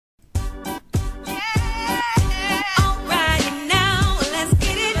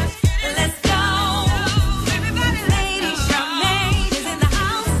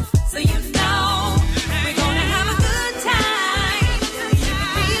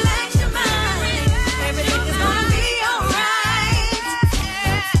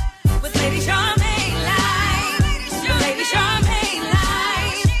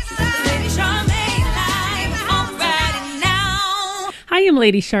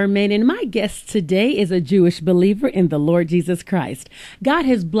Lady Charmaine, and my guest today is a Jewish believer in the Lord Jesus Christ. God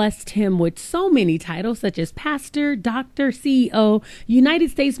has blessed him with so many titles, such as pastor, doctor, CEO, United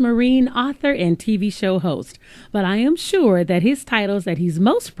States Marine, author, and TV show host. But I am sure that his titles that he's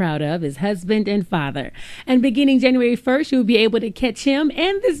most proud of is husband and father. And beginning January 1st, you'll be able to catch him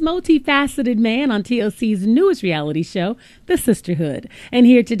and this multifaceted man on TLC's newest reality show, The Sisterhood. And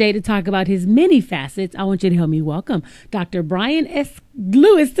here today to talk about his many facets, I want you to help me welcome Dr. Brian S.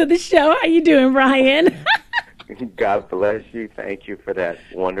 Lewis to the show. How you doing, Brian? God bless you. Thank you for that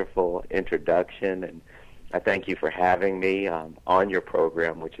wonderful introduction, and I thank you for having me on your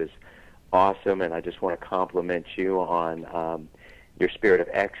program, which is awesome, and I just want to compliment you on your spirit of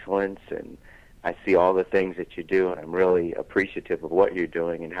excellence, and I see all the things that you do, and I'm really appreciative of what you're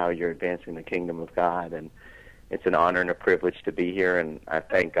doing and how you're advancing the kingdom of God, and it's an honor and a privilege to be here, and I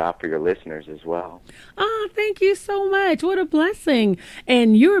thank God for your listeners as well. Oh, thank you so much. What a blessing.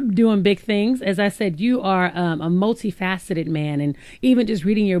 And you're doing big things. As I said, you are a multifaceted man, and even just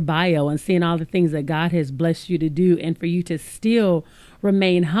reading your bio and seeing all the things that God has blessed you to do, and for you to still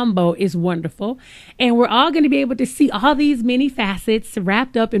remain humble is wonderful. And we're all going to be able to see all these many facets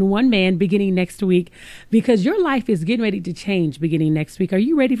wrapped up in one man beginning next week, because your life is getting ready to change beginning next week. Are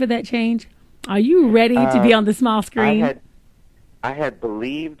you ready for that change? Are you ready to be on the small screen? I had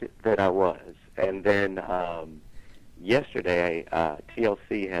believed that I was, and then yesterday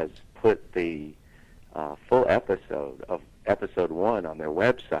TLC has put the full episode of episode 1 on their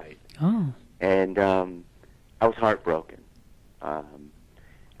website. Oh. And I was heartbroken.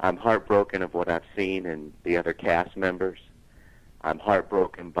 I'm heartbroken of what I've seen in the other cast members. I'm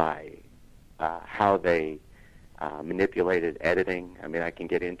heartbroken by how they manipulated editing. I mean, I can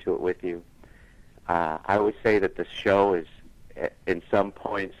get into it with you. I would say that the show is, in some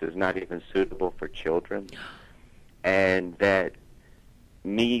points, is not even suitable for children, and that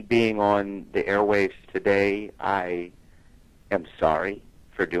me being on the airwaves today, I am sorry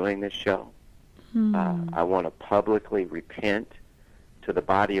for doing this show. I want to publicly repent to the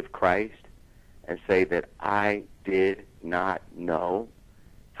body of Christ and say that I did not know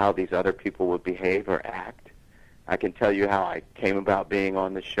how these other people would behave or act. I can tell you how I came about being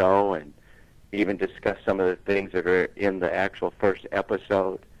on the show, and even discuss some of the things that are in the actual first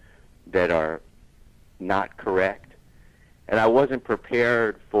episode that are not correct. And I wasn't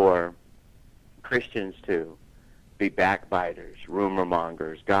prepared for Christians to be backbiters, rumor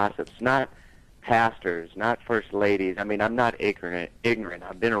mongers, gossips, not pastors, not first ladies. I mean, I'm not ignorant.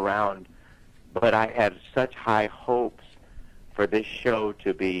 I've been around, but I had such high hopes for this show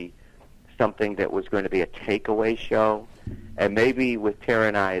to be something that was going to be a takeaway show. And maybe with Tara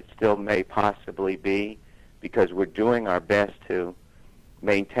and I, it still may possibly be, because we're doing our best to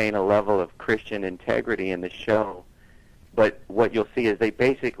maintain a level of Christian integrity in the show. But what you'll see is they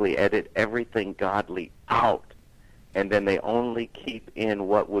basically edit everything godly out, and then they only keep in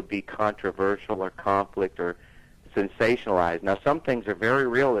what would be controversial or conflict or sensationalized. Now, some things are very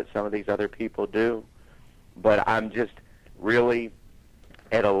real that some of these other people do, but I'm just really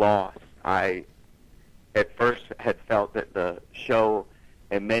at a loss. I at first had felt that the show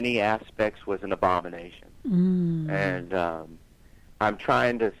in many aspects was an abomination. And I'm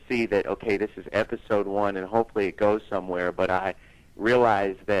trying to see that, okay, this is episode 1, and hopefully it goes somewhere, but I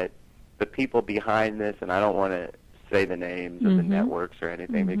realize that the people behind this, and I don't want to say the names of the networks or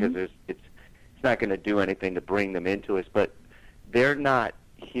anything, because it's not going to do anything to bring them into us, but they're not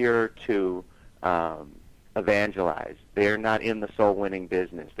here to evangelize. They're not in the soul-winning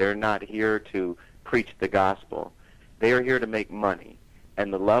business. They're not here to preach the gospel. They are here to make money,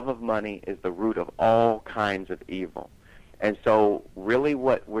 and the love of money is the root of all kinds of evil. And so really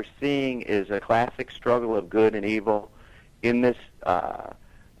what we're seeing is a classic struggle of good and evil. In this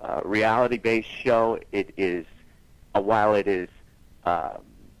reality-based show, it is, while it is a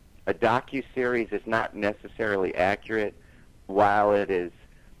docu-series, it's not necessarily accurate. While it is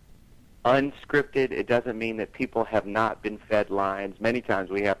unscripted, it doesn't mean that people have not been fed lines. Many times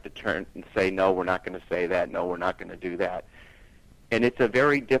we have to turn and say, no, we're not going to say that, no, we're not going to do that. And it's a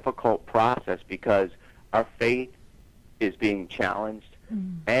very difficult process, because our faith is being challenged,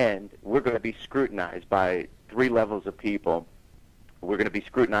 and we're going to be scrutinized by 3 levels of people. We're going to be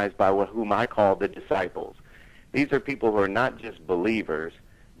scrutinized by whom I call the disciples. These are people who are not just believers,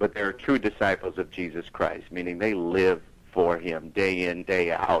 but they're true disciples of Jesus Christ, meaning they live for him day in,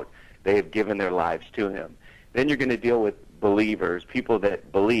 day out. They have given their lives to him. Then you're going to deal with believers, people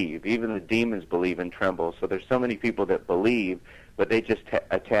that believe. Even the demons believe and tremble. So there's so many people that believe, but they just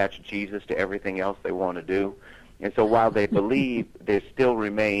attach Jesus to everything else they want to do. And so while they believe, they still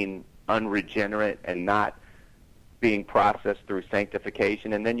remain unregenerate and not being processed through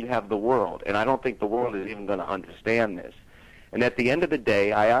sanctification, and then you have the world. And I don't think the world is even going to understand this. And at the end of the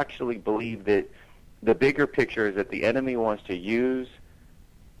day, I actually believe that the bigger picture is that the enemy wants to use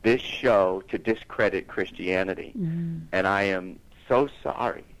this show to discredit Christianity. And I am so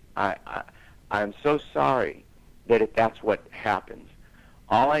sorry. I'm so sorry that if that's what happens.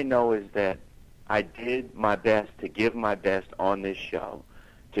 All I know is that I did my best to give my best on this show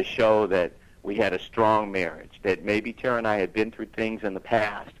to show that we had a strong marriage, that maybe Tara and I had been through things in the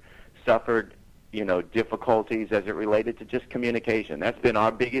past, suffered, difficulties as it related to just communication. That's been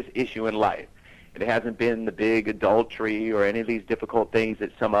our biggest issue in life. It hasn't been the big adultery or any of these difficult things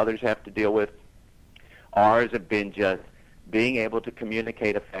that some others have to deal with. Ours have been just being able to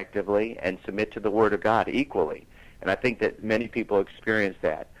communicate effectively and submit to the Word of God equally. And I think that many people experience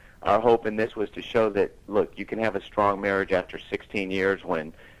that. Our hope in this was to show that, look, you can have a strong marriage after 16 years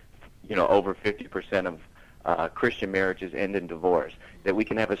when, over 50% of Christian marriages end in divorce, that we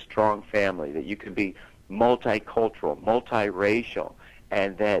can have a strong family, that you can be multicultural, multiracial,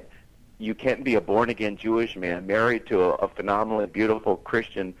 and that you can't be a born-again Jewish man married to a phenomenally beautiful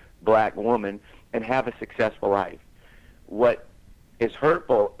Christian black woman and have a successful life. What is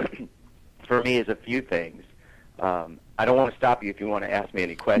hurtful for me is a few things. I don't want to stop you if you want to ask me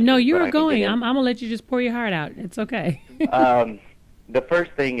any questions. No, you're going. I'm going to let you just pour your heart out. It's okay. The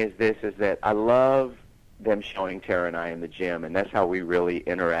first thing is this, is that I love them showing Tara and I in the gym, and that's how we really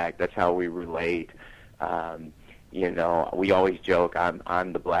interact. That's how we relate. We always joke,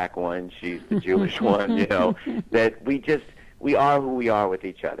 I'm the black one, she's the Jewish one, that we are who we are with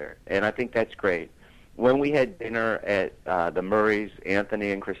each other, and I think that's great. When we had dinner at the Murrays,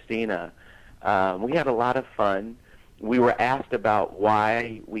 Anthony and Christina, we had a lot of fun. We were asked about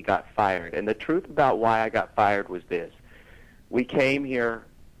why we got fired, and the truth about why I got fired was this. We came here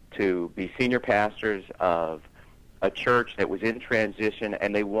to be senior pastors of a church that was in transition,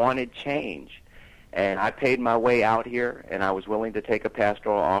 and they wanted change. And I paid my way out here, and I was willing to take a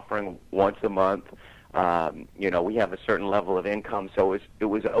pastoral offering once a month. We have a certain level of income, so it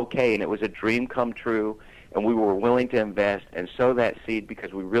was okay, and it was a dream come true, and we were willing to invest and sow that seed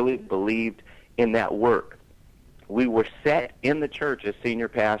because we really believed in that work. We were set in the church as senior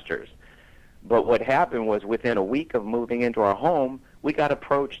pastors. But what happened was within a week of moving into our home, we got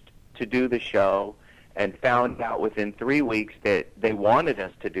approached to do the show and found out within 3 weeks that they wanted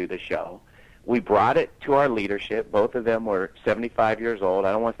us to do the show. We brought it to our leadership. Both of them were 75 years old.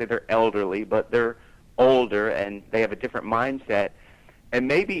 I don't want to say they're elderly, but they're older, and they have a different mindset. And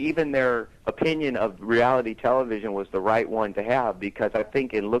maybe even their opinion of reality television was the right one to have, because I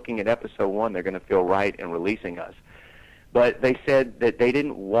think in looking at episode 1, they're going to feel right in releasing us. But they said that they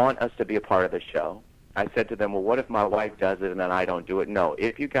didn't want us to be a part of the show. I said to them, well, what if my wife does it and then I don't do it? No,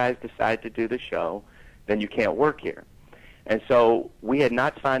 if you guys decide to do the show, then you can't work here. And so we had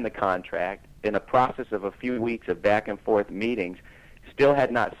not signed the contract. In a process of a few weeks of back and forth meetings, still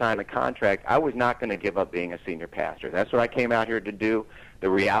had not signed a contract. I was not going to give up being a senior pastor. That's what I came out here to do. The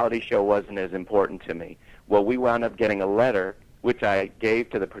reality show wasn't as important to me. Well, we wound up getting a letter, which I gave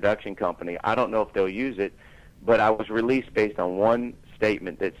to the production company. I don't know if they'll use it, but I was released based on one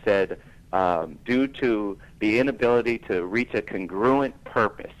statement that said, due to the inability to reach a congruent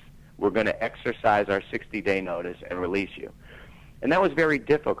purpose, we're going to exercise our 60-day notice and release you. And that was very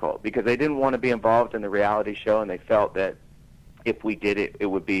difficult because they didn't want to be involved in the reality show, and they felt that if we did it, it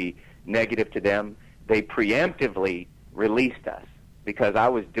would be negative to them. They preemptively released us because I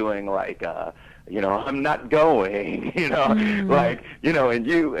was doing like, I'm not going, and you're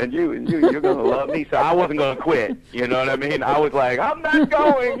going to love me. So I wasn't going to quit, you know what I mean? I was like, I'm not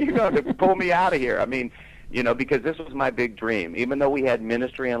going, to pull me out of here. I mean, because this was my big dream. Even though we had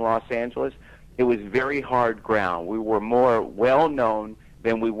ministry in Los Angeles, it was very hard ground. We were more well-known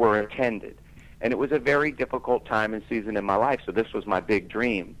than we were attended. And it was a very difficult time and season in my life, so this was my big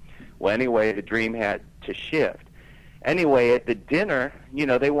dream. Well, anyway, the dream had to shift. Anyway, at the dinner,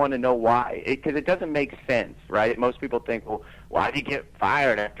 they want to know why. Because it doesn't make sense, right? Most people think, well, why did he get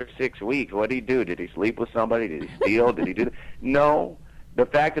fired after 6 weeks? What did he do? Did he sleep with somebody? Did he steal? Did he do that? No. The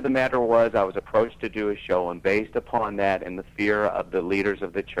fact of the matter was I was approached to do a show, and based upon that and the fear of the leaders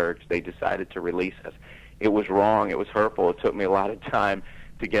of the church, they decided to release us. It was wrong. It was hurtful. It took me a lot of time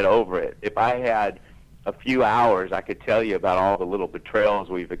to get over it. If I had a few hours, I could tell you about all the little betrayals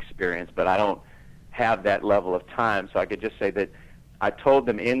we've experienced, but I don't have that level of time, so I could just say that I told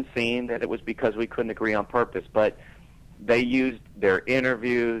them in scene that it was because we couldn't agree on purpose, but they used their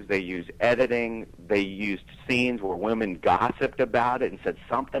interviews, they used editing, they used scenes where women gossiped about it and said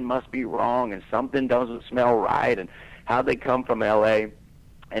something must be wrong and something doesn't smell right and how they come from L.A.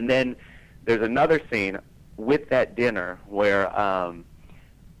 And then there's another scene with that dinner where,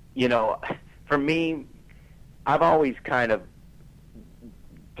 you know, for me, I've always kind of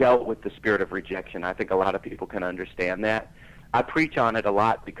dealt with the spirit of rejection. I think a lot of people can understand that. I preach on it a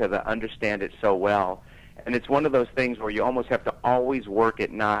lot because I understand it so well. And it's one of those things where you almost have to always work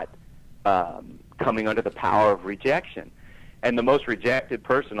at not coming under the power of rejection. And the most rejected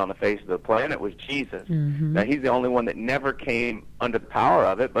person on the face of the planet was Jesus. Mm-hmm. Now, he's the only one that never came under the power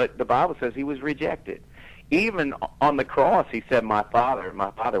of it, but the Bible says he was rejected. Even on the cross, he said, my Father,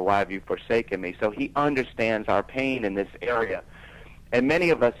 why have you forsaken me? So he understands our pain in this area. And many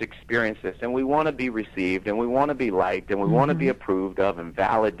of us experience this, and we want to be received, and we want to be liked, and we want to be approved of and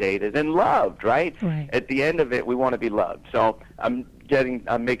validated and loved, right? At the end of it, we want to be loved. So I'm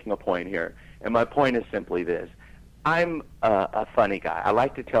making a point here, and my point is simply this. I'm a funny guy. I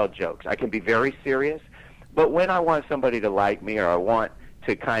like to tell jokes. I can be very serious, but when I want somebody to like me or I want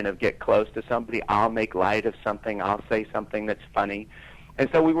to kind of get close to somebody, I'll make light of something. I'll say something that's funny. And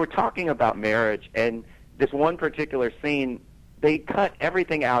so we were talking about marriage, and this one particular scene, they cut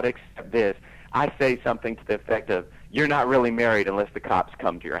everything out except this. I say something to the effect of, you're not really married unless the cops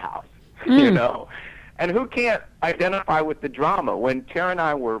come to your house, you know? And who can't identify with the drama? When Tara and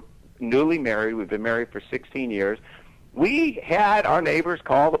I were newly married, we've been married for 16 years, we had our neighbors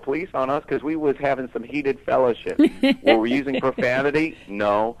call the police on us because we was having some heated fellowship. Were we using profanity?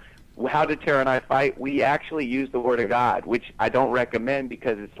 No. How did Tara and I fight? We actually used the Word of God, which I don't recommend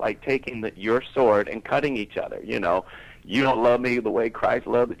because it's like taking your sword and cutting each other, you know. You don't love me the way Christ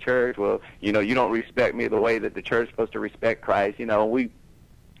loved the church. Well, you know, you don't respect me the way that the church is supposed to respect Christ. You know,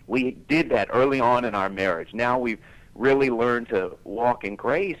 we did that early on in our marriage. Now we've really learned to walk in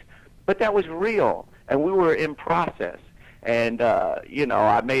grace, but that was real, and we were in process. And, you know,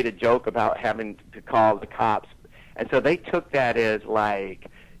 I made a joke about having to call the cops, and so they took that as like,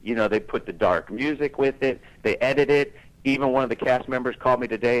 you know, they put the dark music with it, they edited it. Even one of the cast members called me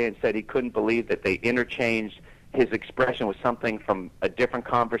today and said he couldn't believe that they interchanged his expression with something from a different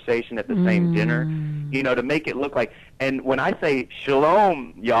conversation at the same dinner, you know, to make it look like. And when I say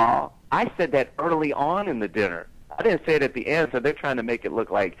shalom, y'all, I said that early on in the dinner. I didn't say it at the end, so they're trying to make it look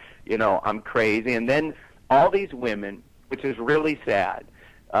like, you know, I'm crazy. And then all these women, which is really sad,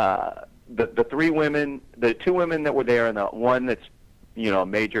 the three women, the two women that were there and the one that's, you know, a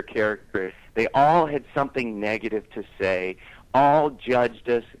major character, they all had something negative to say, all judged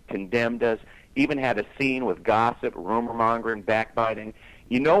us, condemned us, even had a scene with gossip, rumor-mongering, backbiting.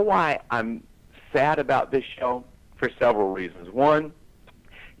 You know why I'm sad about this show? For several reasons. One,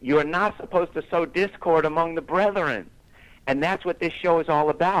 you are not supposed to sow discord among the brethren, and that's what this show is all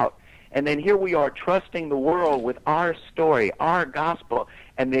about. And then here we are trusting the world with our story, our gospel,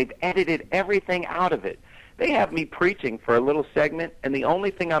 and they've edited everything out of it. They have me preaching for a little segment, and the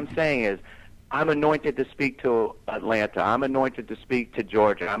only thing I'm saying is, I'm anointed to speak to Atlanta. I'm anointed to speak to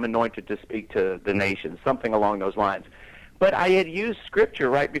Georgia. I'm anointed to speak to the nation, something along those lines. But I had used Scripture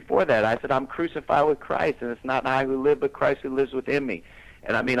right before that. I said, I'm crucified with Christ, and it's not I who live, but Christ who lives within me.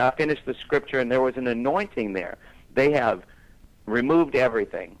 And, I mean, I finished the Scripture, and there was an anointing there. They have removed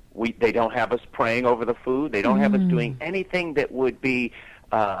everything. They don't have us praying over the food. They don't have us doing anything that would be,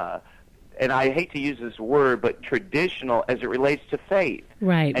 and I hate to use this word, but traditional as it relates to faith.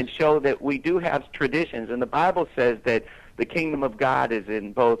 Right. And show that we do have traditions. And the Bible says that the kingdom of God is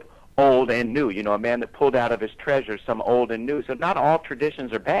in both old and new. You know, a man that pulled out of his treasure some old and new. So not all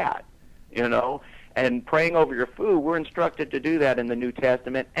traditions are bad, you know. And praying over your food, we're instructed to do that in the New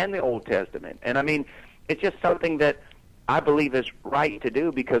Testament and the Old Testament. And, I mean, it's just something that I believe is right to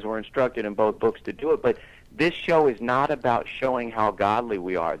do because we're instructed in both books to do it. But this show is not about showing how godly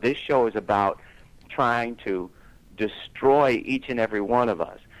we are. This show is about trying to destroy each and every one of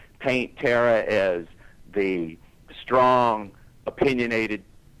us. Paint Tara as the strong, opinionated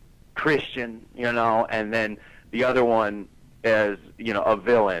Christian, you know, and then the other one as, you know, a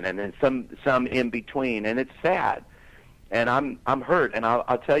villain, and then some in between, and it's sad. And I'm hurt, and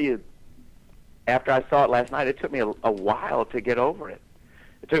I'll tell you, after I saw it last night, it took me a while to get over it.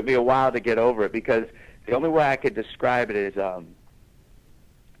 It took me a while to get over it because the only way I could describe it is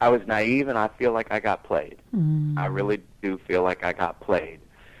I was naive, and I feel like I got played. I really do feel like I got played.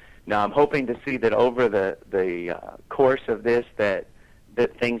 Now, I'm hoping to see that over the course of this that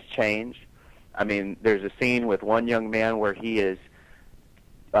things change. I mean, there's a scene with one young man where he is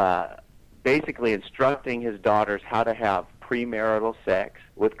basically instructing his daughters how to have premarital sex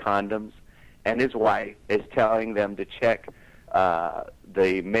with condoms, and his wife is telling them to check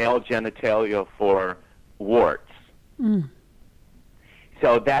the male genitalia for warts.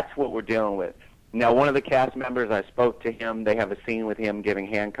 So that's what we're dealing with. Now, one of the cast members, I spoke to him. They have a scene with him giving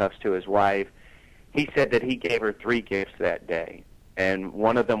handcuffs to his wife. he said that he gave her 3 gifts that day. And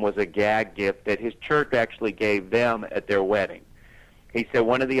one of them was a gag gift that his church actually gave them at their wedding. He said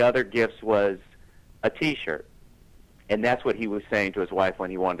one of the other gifts was a T-shirt. And that's what he was saying to his wife when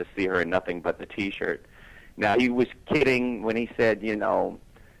he wanted to see her in nothing but the T-shirt. Now, he was kidding when he said, you know,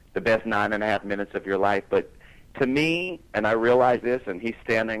 the best 9.5 minutes of your life. But to me, and I realize this, and he's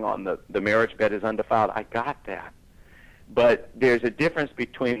standing on the marriage bed is undefiled, I got that. But there's a difference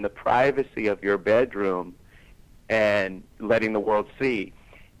between the privacy of your bedroom and letting the world see.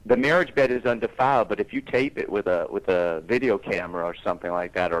 The marriage bed is undefiled, but if you tape it with a video camera or something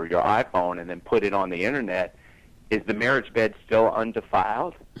like that, or your iPhone, and then put it on the internet, is the marriage bed still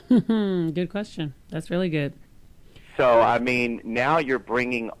undefiled? Good question. That's really good. So, I mean, now you're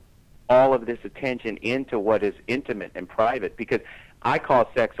bringing all of this attention into what is intimate and private, because I call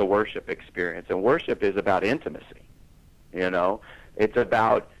sex a worship experience, and worship is about intimacy. You know, it's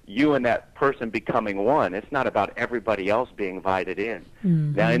about you and that person becoming one. It's not about everybody else being invited in.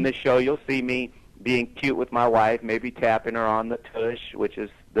 Mm-hmm. Now, in the show, you'll see me being cute with my wife, maybe tapping her on the tush, which is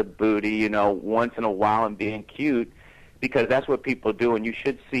the booty, you know, once in a while, and being cute, because that's what people do. And you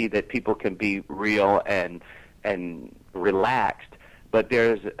should see that people can be real and relaxed. But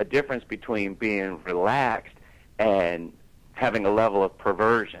there's a difference between being relaxed and having a level of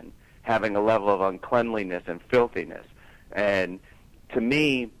perversion, having a level of uncleanliness and filthiness. And to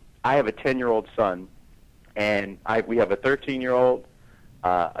me, I have a 10-year-old son, and we have a 13-year-old,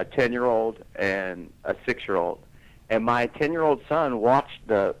 a 10-year-old, and a 6-year-old. And my 10-year-old son watched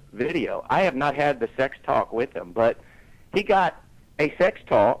the video. I have not had the sex talk with him, but he got a sex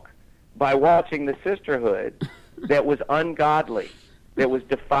talk by watching the Sisterhood that was ungodly, that was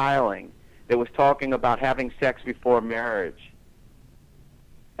defiling, that was talking about having sex before marriage.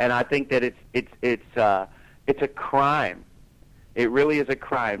 And I think that it's a crime. It really is a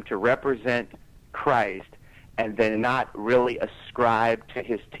crime to represent Christ and then not really ascribe to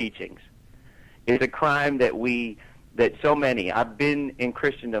his teachings. It's a crime that so many, I've been in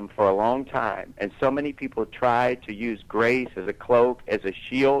Christendom for a long time, and so many people try to use grace as a cloak, as a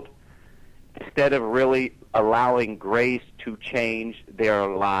shield, instead of really allowing grace to change their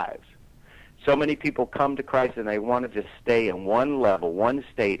lives. So many people come to Christ and they want to just stay in one level, one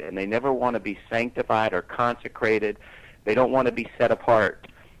state, and they never want to be sanctified or consecrated. They don't want to be set apart.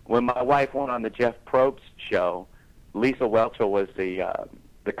 When my wife went on the Jeff Probst show, Lisa Welchel was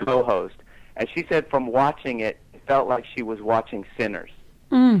the co-host, and she said from watching it, it felt like she was watching sinners.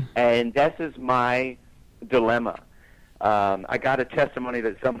 And this is my dilemma. I got a testimony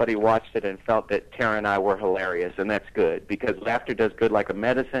that somebody watched it and felt that Tara and I were hilarious, and that's good, because laughter does good like a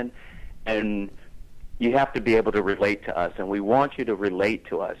medicine, and you have to be able to relate to us, and we want you to relate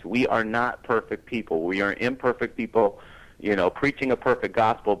to us. We are not perfect people. We are imperfect people, you know, preaching a perfect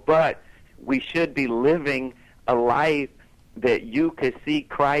gospel, but we should be living a life that you could see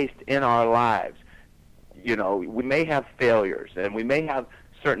Christ in our lives. You know, we may have failures, and we may have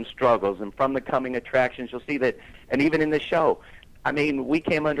certain struggles, and from the coming attractions, you'll see that, and even in the show, I mean, we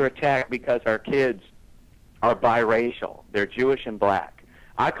came under attack because our kids are biracial. They're Jewish and black.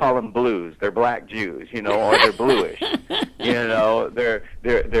 I call them blues. They're black Jews, you know, or they're bluish. You know,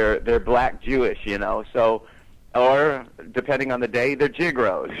 they're black Jewish, you know. So, or depending on the day, they're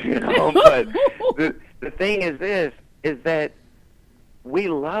Jigros, you know. But the thing is this, is that we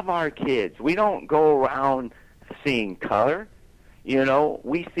love our kids. We don't go around seeing color. You know,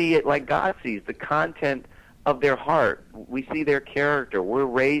 we see it like God sees, the content of their heart. We see their character. We're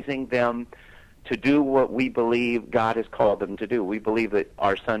raising them to do what we believe God has called them to do. We believe that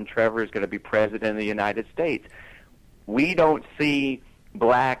our son Trevor is going to be president of the United States. We don't see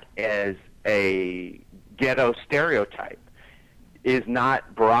black as a ghetto stereotype. Is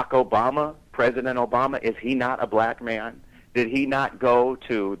not Barack Obama, President Obama, is he not a black man? Did he not go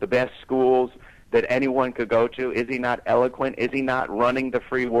to the best schools that anyone could go to? Is he not eloquent? Is he not running the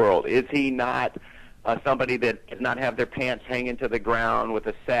free world? Is he not somebody that does not have their pants hanging to the ground with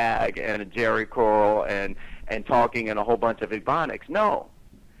a sag and a jerry curl and talking in a whole bunch of ebonics? No.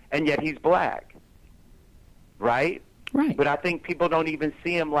 And yet he's black. Right? Right. But I think people don't even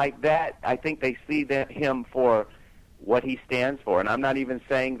see him like that. I think they see him for what he stands for. And I'm not even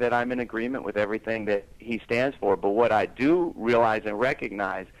saying that I'm in agreement with everything that he stands for. But what I do realize and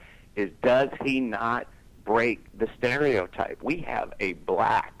recognize is, does he not break the stereotype? We have a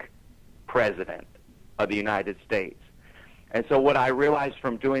black president of the United States. And so what I realized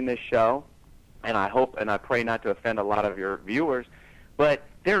from doing this show, and I hope and I pray not to offend a lot of your viewers, but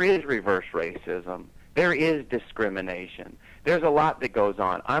there is reverse racism. There is discrimination. There's a lot that goes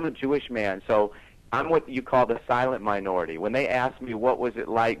on. I'm a Jewish man, so I'm what you call the silent minority. When they asked me what was it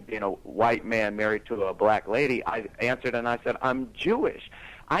like being a white man married to a black lady, I answered and I said, I'm Jewish.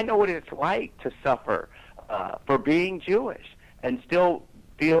 I know what it's like to suffer for being Jewish and still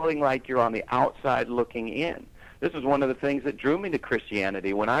feeling like you're on the outside looking in. This was one of the things that drew me to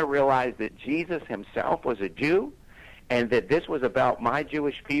Christianity when I realized that Jesus himself was a Jew and that this was about my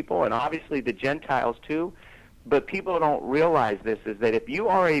Jewish people and obviously the Gentiles too. But people don't realize this, is that if you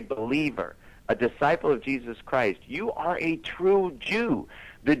are a believer, a disciple of Jesus Christ, you are a true Jew.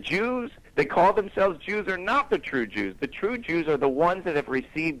 The Jews, they call themselves Jews, are not the true Jews. The true Jews are the ones that have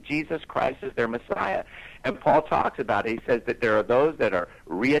received Jesus Christ as their Messiah. And Paul talks about it. He says that there are those that are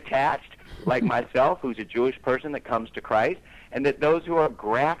reattached, like myself, who's a Jewish person that comes to Christ, and that those who are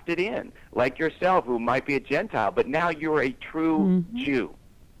grafted in, like yourself, who might be a Gentile, but now you're a true Jew.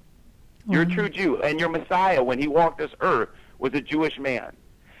 You're a true Jew. And your Messiah, when he walked this earth, was a Jewish man.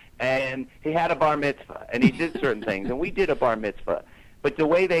 And he had a bar mitzvah, and he did certain things, and we did a bar mitzvah. But the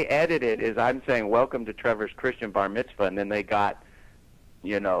way they edit it is I'm saying, welcome to Trevor's Christian bar mitzvah, and then they got,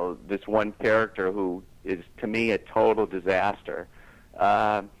 you know, this one character who is, to me, a total disaster.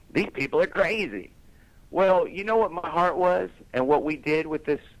 These people are crazy. Well, you know what my heart was, and what we did with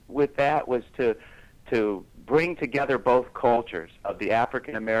that was to bring together both cultures of the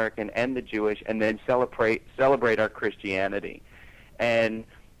African American and the Jewish, and then celebrate our Christianity. And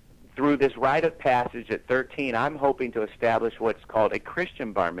through this rite of passage at 13, I'm hoping to establish what's called a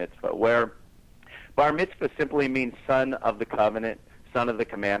Christian bar mitzvah, where bar mitzvah simply means son of the covenant, son of the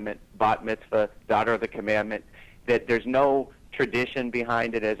commandment, bat mitzvah, daughter of the commandment, that there's no tradition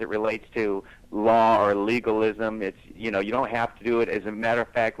behind it as it relates to law or legalism. It's, you know, you don't have to do it. As a matter of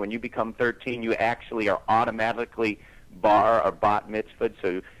fact, when you become 13, you actually are automatically bar or bat mitzvah,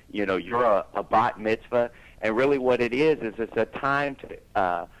 so, you know, you're a bat mitzvah. And really what it is it's a time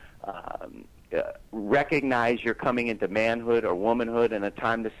to recognize you're coming into manhood or womanhood, and a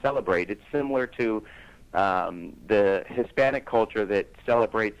time to celebrate. It's similar to the Hispanic culture that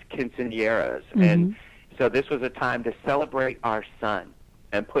celebrates quinceañeras. And so this was a time to celebrate our son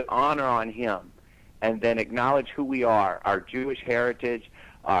and put honor on him, and then acknowledge who we are, our Jewish heritage,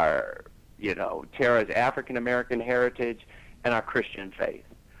 our, you know, Tara's African-American heritage, and our Christian faith.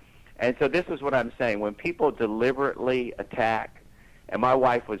 And so this is what I'm saying. When people deliberately attack, and my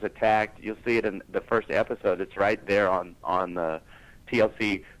wife was attacked, you'll see it in the first episode, it's right there on the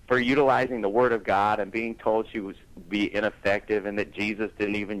TLC, for utilizing the Word of God and being told she was be ineffective and that Jesus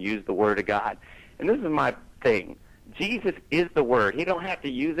didn't even use the Word of God. And this is my thing. Jesus is the Word. He don't have to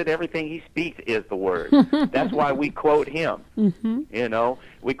use it. Everything he speaks is the Word. That's why we quote him. You know,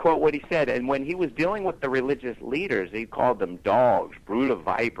 we quote what he said. And when he was dealing with the religious leaders, he called them dogs, brood of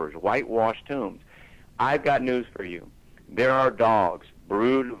vipers, whitewashed tombs. I've got news for you. There are dogs,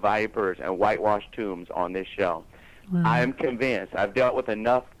 brood vipers, and whitewashed tombs on this show. Wow. I am convinced. I've dealt with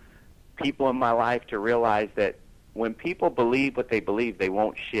enough people in my life to realize that when people believe what they believe, they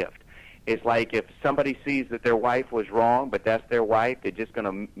won't shift. It's like if somebody sees that their wife was wrong, but that's their wife, they're just going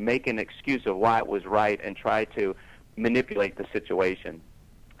to make an excuse of why it was right and try to manipulate the situation.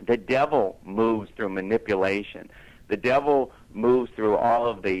 The devil moves through manipulation. The devil moves through all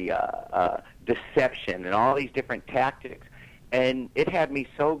of the deception and all these different tactics. And it had me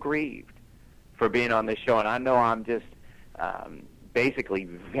so grieved for being on this show. And I know I'm just basically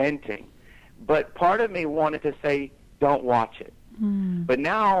venting. But part of me wanted to say, don't watch it. But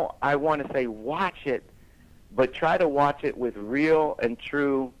now I want to say, watch it, but try to watch it with real and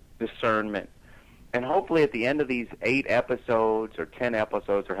true discernment. And hopefully at the end of these 8 episodes or 10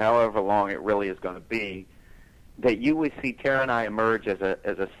 episodes or however long it really is going to be, that you would see Tara and I emerge as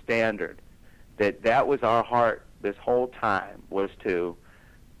a standard, that was our heart this whole time, was to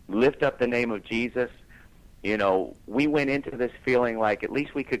lift up the name of Jesus. You know, we went into this feeling like at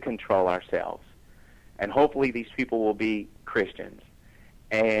least we could control ourselves. And hopefully these people will be Christians.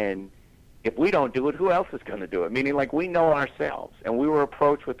 And if we don't do it, who else is going to do it? Meaning, like, we know ourselves. And we were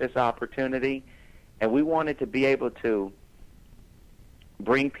approached with this opportunity, and we wanted to be able to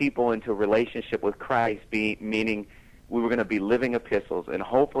bring people into a relationship with Christ, meaning we were going to be living epistles. And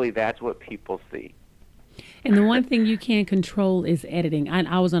hopefully that's what people see. And the one thing you can't control is editing.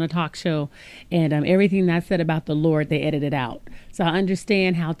 I was on a talk show, and everything that I said about the Lord, they edited out. So I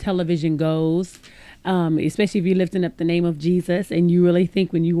understand how television goes, especially if you're lifting up the name of Jesus, and you really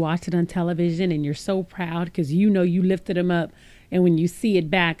think when you watch it on television and you're so proud because you know you lifted him up. And when you see it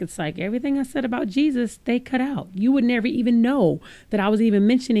back, it's like everything I said about Jesus, they cut out. You would never even know that I was even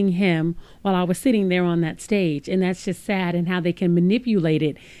mentioning him while I was sitting there on that stage. And that's just sad, and how they can manipulate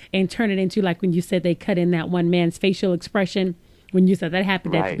it and turn it into, like when you said they cut in that one man's facial expression when you said that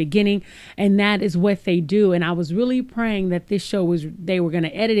happened at the beginning, and that is what they do. And I was really praying that this show they were going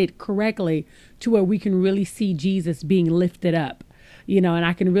to edit it correctly to where we can really see Jesus being lifted up, and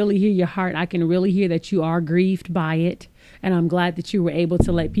I can really hear your heart. I can really hear that you are grieved by it. And I'm glad that you were able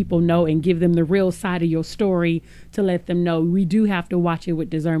to let people know and give them the real side of your story, to let them know we do have to watch it with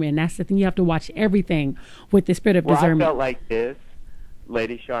discernment. And that's the thing. You have to watch everything with the spirit of discernment. I felt like this,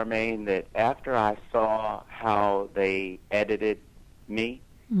 Lady Charmaine, that after I saw how they edited me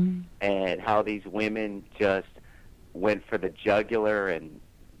and how these women just went for the jugular and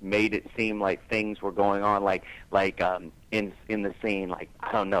made it seem like things were going on, like in the scene, like,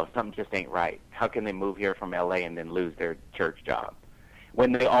 I don't know, something just ain't right. How can they move here from L.A. and then lose their church job?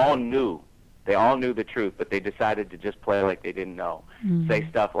 When they all knew the truth, but they decided to just play like they didn't know. Say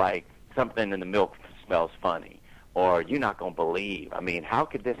stuff like, something in the milk smells funny, or you're not going to believe. I mean, how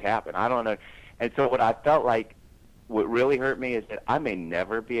could this happen? I don't know. And so what I felt like, what really hurt me is that I may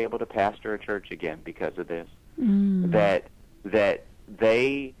never be able to pastor a church again because of this. That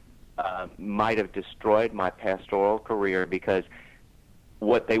they might have destroyed my pastoral career, because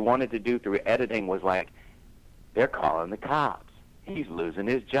what they wanted to do through editing was like, they're calling the cops. He's losing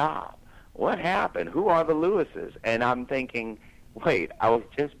his job. What happened? Who are the Lewises? And I'm thinking, wait, I was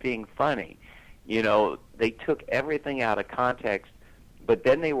just being funny. They took everything out of context, but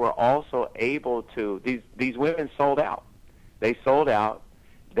then they were also able to, these women sold out. They sold out.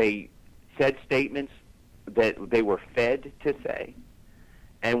 They said statements that they were fed to say,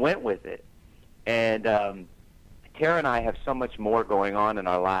 and went with it. And Tara and I have so much more going on in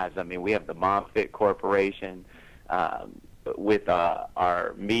our lives. I mean, we have the Mom Fit Corporation. With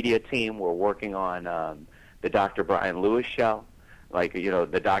our media team, we're working on the Dr. Brian Lewis show,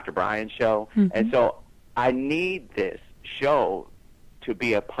 the Dr. Brian show. And so I need this show to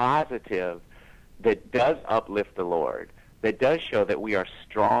be a positive that does uplift the Lord, that does show that we are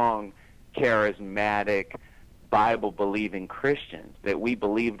strong, charismatic, Bible-believing Christians, that we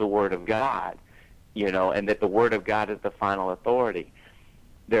believe the Word of God, and that the Word of God is the final authority.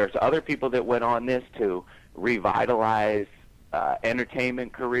 There's other people that went on this to revitalize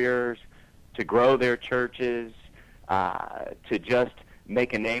entertainment careers, to grow their churches, to just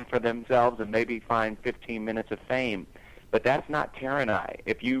make a name for themselves and maybe find 15 minutes of fame. But that's not Tara and I.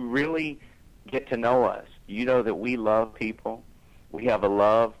 If you really get to know us, you know that we love people. We have a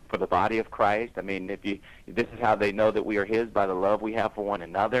love for the body of Christ. I mean, this is how they know that we are His, by the love we have for one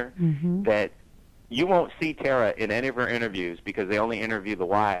another. That you won't see Tara in any of her interviews, because they only interview the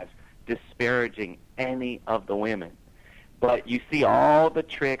wives, disparaging any of the women. But you see all the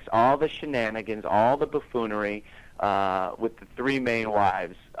tricks, all the shenanigans, all the buffoonery with the three main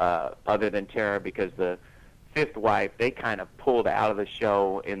wives, other than Tara, because the fifth wife, they kind of pulled out of the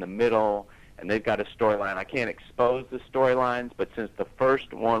show in the middle, and they've got a storyline. I can't expose the storylines, but since the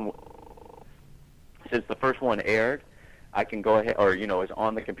first one aired, I can go ahead, or is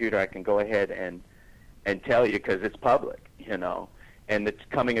on the computer, I can go ahead and tell you, because it's public, and the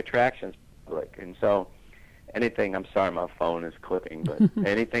coming attractions public. And so anything, I'm sorry, my phone is clipping, but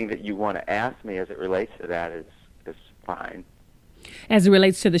anything that you want to ask me as it relates to that is fine. As it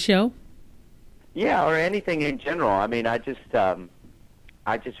relates to the show? Yeah, or anything in general. I mean, I just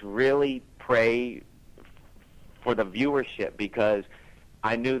really pray for the viewership, because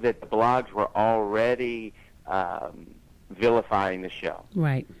I knew that the blogs were already vilifying the show.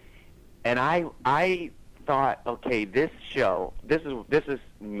 Right. And I thought, okay, this show, this is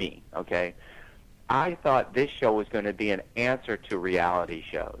me, okay? I thought this show was going to be an answer to reality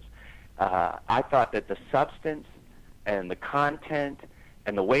shows. I thought that the substance and the content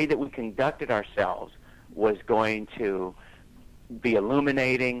and the way that we conducted ourselves was going to be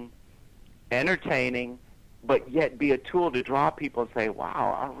illuminating, entertaining, but yet be a tool to draw people and say,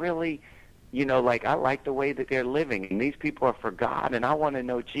 wow, I really, I like the way that they're living, and these people are for God, and I want to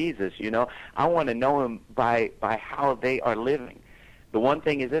know Jesus, I want to know Him by how they are living. The one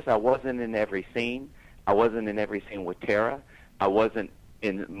thing is this: I wasn't in every scene. I wasn't in every scene with Tara. I wasn't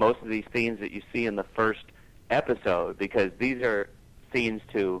in most of these scenes that you see in the first episode, because these are scenes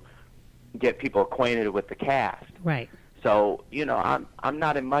to get people acquainted with the cast. Right. So, I'm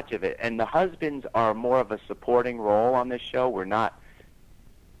not in much of it. And the husbands are more of a supporting role on this show. We're not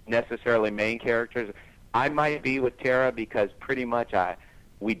necessarily main characters. I might be with Tara because pretty much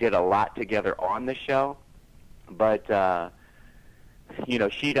we did a lot together on the show. But,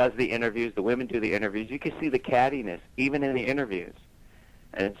 she does the interviews. The women do the interviews. You can see the cattiness even in the interviews.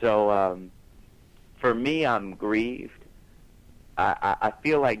 And so for me, I'm grieved. I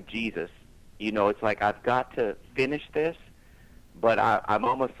feel like Jesus. It's like I've got to finish this, but I'm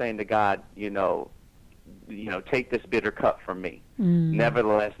almost saying to God, take this bitter cup from me.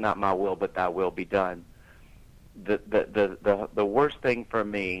 Nevertheless, not my will, but thy will be done. The worst thing for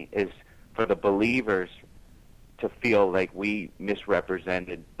me is for the believers to feel like we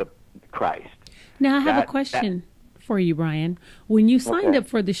misrepresented the Christ. Now, I have a question for you, Brian. When you signed up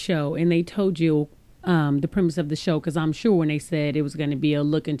for the show and they told you the premise of the show, because I'm sure when they said it was going to be a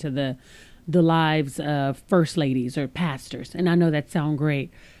look into the lives of first ladies or pastors, and I know that sounds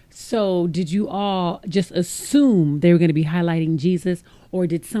great. So did you all just assume they were going to be highlighting Jesus, or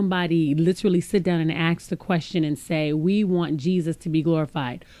did somebody literally sit down and ask the question and say, we want Jesus to be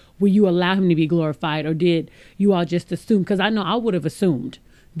glorified? Will you allow him to be glorified, or did you all just assume? Because I know I would have assumed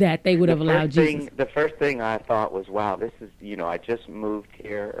that they would have allowed Jesus. The first thing I thought was, wow, this is, I just moved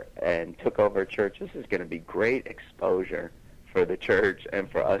here and took over a church. This is going to be great exposure for the church and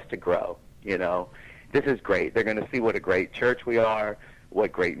for us to grow. This is great. They're going to see what a great church we are,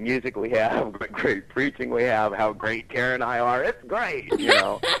 what great music we have, what great preaching we have, how great Karen and I are. It's great,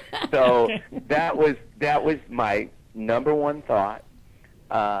 So that was my number one thought.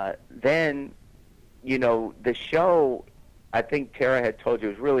 Then, the show, I think Tara had told you,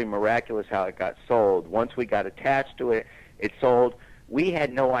 it was really miraculous how it got sold. Once we got attached to it, it sold. We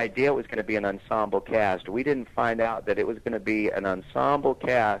had no idea it was going to be an ensemble cast. We didn't find out that it was going to be an ensemble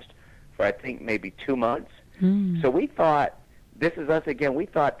cast for, I think, maybe 2 months. So we thought, this is us again, we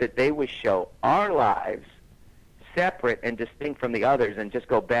thought that they would show our lives separate and distinct from the others and just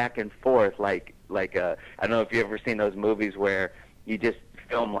go back and forth like I don't know if you've ever seen those movies where you just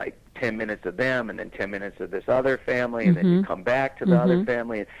film like 10 minutes of them and then 10 minutes of this other family and then you come back to the other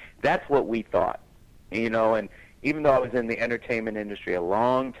family. And that's what we thought, and even though I was in the entertainment industry a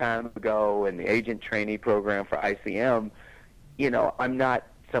long time ago in the agent trainee program for ICM, I'm not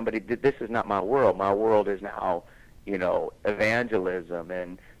somebody, this is not my world. My world is now, evangelism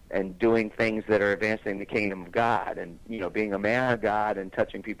and doing things that are advancing the kingdom of God and, being a man of God and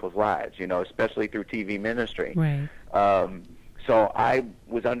touching people's lives, especially through TV ministry. Right. So I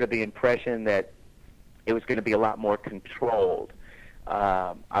was under the impression that it was going to be a lot more controlled.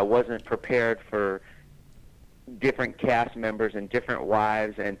 I wasn't prepared for different cast members and different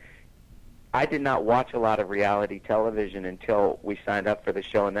wives, and I did not watch a lot of reality television until we signed up for the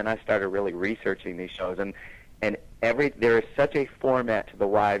show, and then I started really researching these shows. And there is such a format to the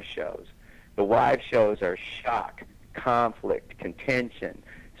wives shows. The wives shows are shock, conflict, contention,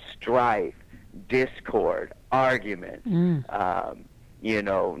 strife, discord, argument,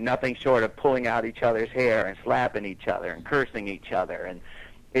 nothing short of pulling out each other's hair and slapping each other and cursing each other, and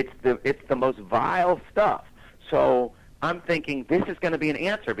it's the most vile stuff. So I'm thinking this is going to be an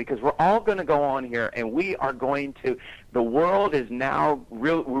answer because we're all going to go on here and we are going to, the world is now,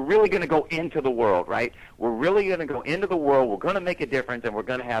 we're really going to go into the world, right? We're really going to go into the world, we're going to make a difference, and we're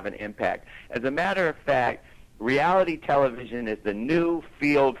going to have an impact. As a matter of fact, reality television is the new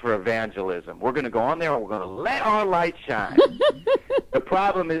field for evangelism. We're going to go on there and we're going to let our light shine. The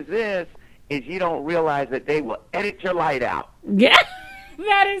problem is you don't realize that they will edit your light out. Yeah,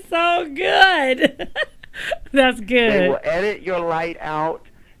 that is so good. That's good. They will edit your light out.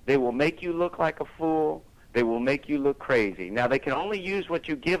 They will make you look like a fool. They will make you look crazy. Now, they can only use what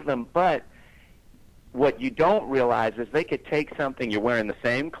you give them, but what you don't realize is they could take something, you're wearing the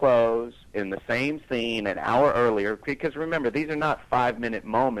same clothes in the same scene an hour earlier, because remember, these are not 5-minute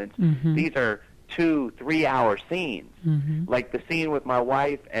moments. These are 2-3 hour scenes. Like the scene with my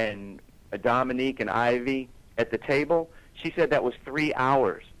wife and Dominique and Ivy at the table, she said that was 3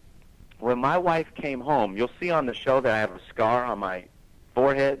 hours. When my wife came home, you'll see on the show that I have a scar on my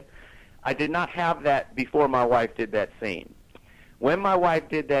forehead. I did not have that before my wife did that scene. When my wife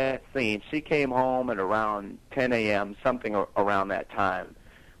did that scene, she came home at around 10 a.m., something around that time.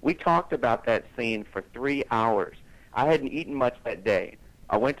 We talked about that scene for 3 hours. I hadn't eaten much that day.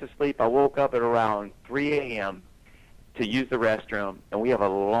 I went to sleep. I woke up at around 3 a.m. to use the restroom, and we have a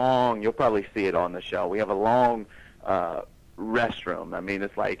long, you'll probably see it on the show, we have a long restroom. I mean,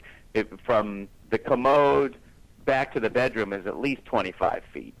 it's like from the commode back to the bedroom is at least 25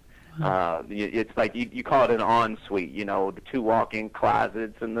 feet. It's like you call it an ensuite, the 2 walk-in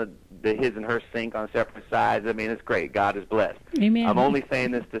closets and the his and her sink on separate sides. I mean, it's great. God is blessed. Amen. I'm only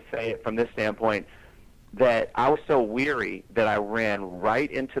saying this to say it from this standpoint that I was so weary that I ran right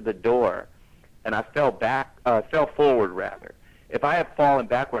into the door, and I fell forward rather. If I had fallen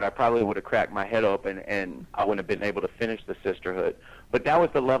backward, I probably would have cracked my head open, and I wouldn't have been able to finish the Sisterhood. But that was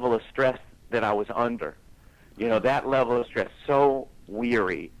the level of stress that I was under. That level of stress, so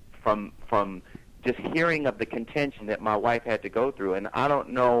weary from just hearing of the contention that my wife had to go through. And I don't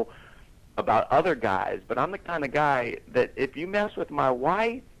know about other guys, but I'm the kind of guy that if you mess with my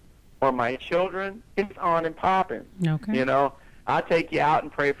wife, or my children, it's on and popping. Okay. You know, I'll take you out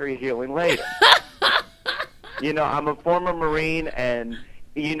and pray for your healing later. You know, I'm a former Marine, and,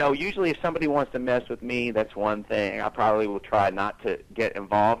 you know, usually if somebody wants to mess with me, that's one thing. I probably will try not to get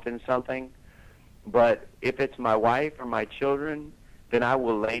involved in something. But if it's my wife or my children, then I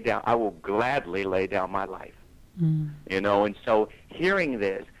will gladly lay down my life. You know, and so hearing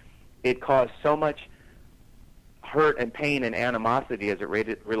this, it caused so much hurt and pain and animosity as it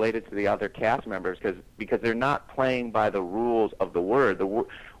related to the other cast members, because they're not playing by the rules of the word.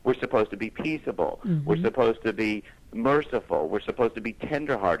 We're supposed to be peaceable. We're supposed to be merciful. We're supposed to be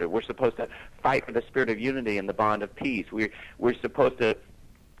tenderhearted. We're supposed to fight for the spirit of unity and the bond of peace. We're supposed to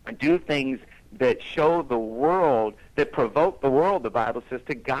do things that show the world, that provoke the world, the Bible says,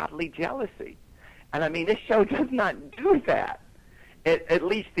 to godly jealousy. And I mean, this show does not do that. At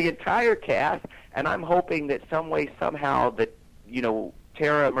least the entire cast, and I'm hoping that some way, somehow, that, you know,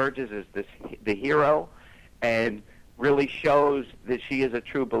 Tara emerges as the hero and really shows that she is a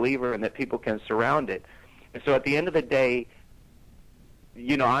true believer and that people can surround it. And so at the end of the day,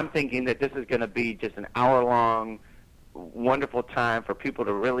 you know, I'm thinking that this is going to be just an hour-long, wonderful time for people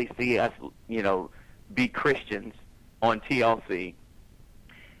to really see us, you know, be Christians on TLC.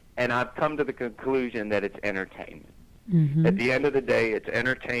 And I've come to the conclusion that it's entertainment. At the end of the day, it's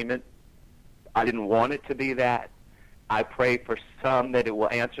entertainment. I didn't want it to be that. I pray for some that it will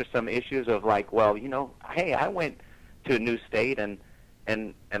answer some issues of, like, well, you know, hey, I went to a new state and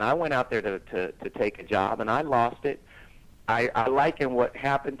I went out there to take a job and I lost it. I liken what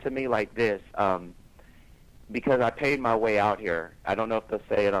happened to me like this, because I paid my way out here. I don't know if they'll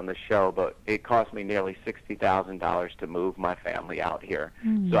say it on the show, but it cost me nearly $60,000 to move my family out here.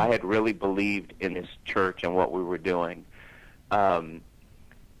 So I had really believed in this church and what we were doing.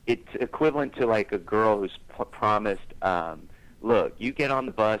 It's equivalent to like a girl who's promised, look, you get on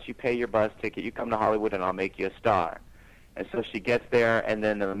the bus, you pay your bus ticket, you come to Hollywood, and I'll make you a star. And so she gets there, and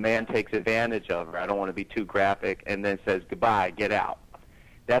then the man takes advantage of her. I don't want to be too graphic, and then says, goodbye, get out.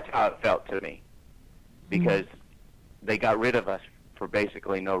 That's how it felt to me, because they got rid of us for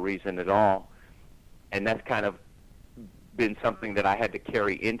basically no reason at all. And that's kind of been something that I had to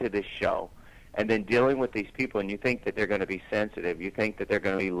carry into this show. And then dealing with these people, and you think that they're going to be sensitive, you think that they're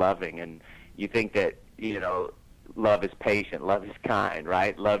going to be loving, and you think that, you know, love is patient, love is kind,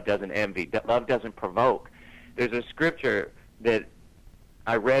 right? Love doesn't envy, love doesn't provoke. There's a scripture that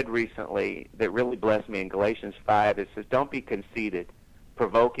I read recently that really blessed me in Galatians 5. It says, don't be conceited,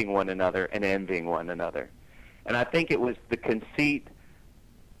 provoking one another and envying one another. And I think it was the conceit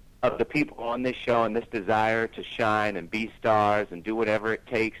of the people on this show and this desire to shine and be stars and do whatever it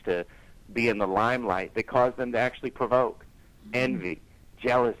takes to be in the limelight that caused them to actually provoke envy,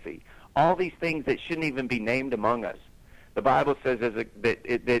 jealousy, all these things that shouldn't even be named among us. The Bible says that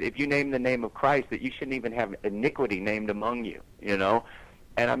if you name the name of Christ, that you shouldn't even have iniquity named among you, you know?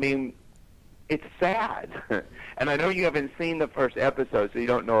 And I mean, it's sad. And I know you haven't seen the first episode, so you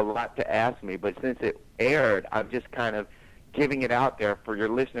don't know a lot to ask me, but since it aired, I'm just kind of giving it out there for your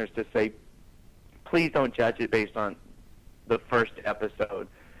listeners to say, please don't judge it based on the first episode.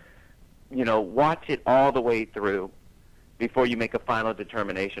 You know, watch it all the way through before you make a final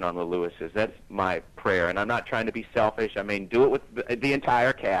determination on the Lewises. That's my prayer. And I'm not trying to be selfish. I mean, do it with the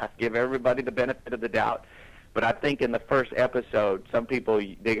entire cast. Give everybody the benefit of the doubt. But I think in the first episode, some people,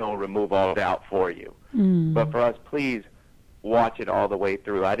 they're going to remove all doubt for you. But for us, please watch it all the way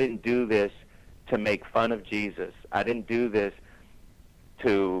through. I didn't do this to make fun of Jesus. I didn't do this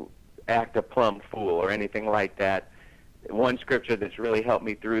to act a plumb fool or anything like that. One scripture that's really helped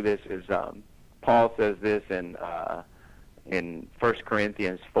me through this is Paul says this in 1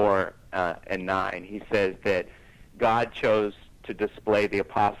 Corinthians 4 and 9. He says that God chose to display the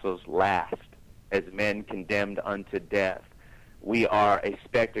apostles last as men condemned unto death. We are a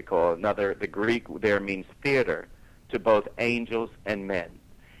spectacle. The Greek there means theater, to both angels and men.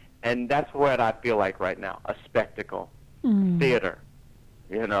 And that's what I feel like right now, a spectacle, theater.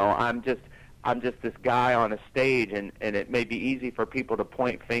 You know, I'm just this guy on a stage, and it may be easy for people to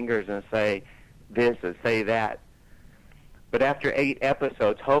point fingers and say this and say that. But after 8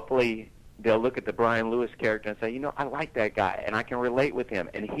 episodes, hopefully they'll look at the Brian Lewis character and say, you know, I like that guy, and I can relate with him,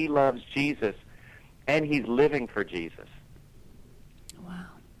 and he loves Jesus, and he's living for Jesus. Wow.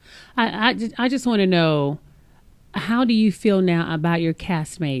 I just want to know, how do you feel now about your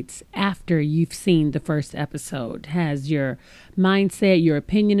castmates after you've seen the first episode? Has your mindset, your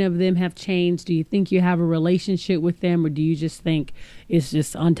opinion of them have changed? Do you think you have a relationship with them, or do you just think it's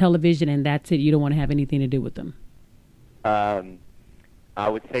just on television and that's it? You don't want to have anything to do with them? I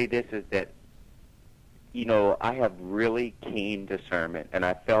would say this is that, you know, I have really keen discernment, and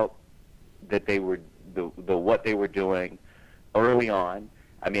I felt that they were the what they were doing early on.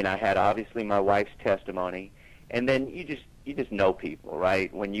 I mean, I had obviously my wife's testimony, and then you just know people,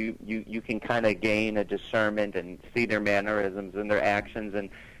 right? When you can kind of gain a discernment and see their mannerisms and their actions and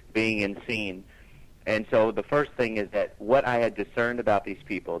being in scene. And so the first thing is that what I had discerned about these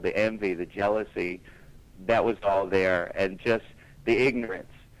people, the envy, the jealousy, that was all there, and just the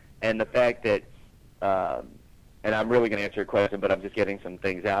ignorance and the fact that, and I'm really going to answer your question, but I'm just getting some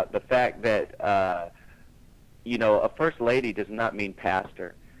things out. The fact that, a first lady does not mean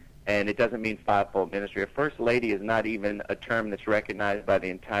pastor, and it doesn't mean fivefold ministry. A first lady is not even a term that's recognized by the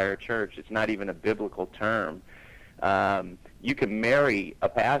entire church. It's not even a biblical term. You can marry a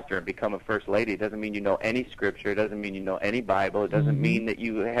pastor and become a first lady. It doesn't mean you know any scripture. It doesn't mean you know any Bible. It doesn't mean that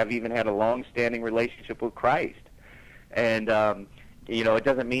you have even had a long-standing relationship with Christ. And, it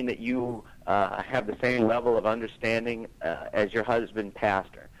doesn't mean that you have the same level of understanding as your husband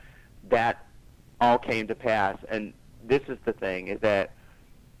pastor. That all came to pass. And this is the thing, is that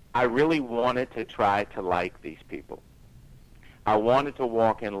I really wanted to try to like these people. I wanted to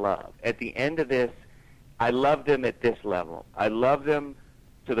walk in love. At the end of this, I love them at this level. I love them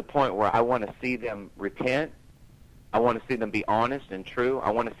to the point where I want to see them repent. I want to see them be honest and true. I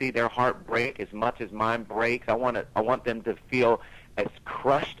want to see their heart break as much as mine breaks. I want them to feel as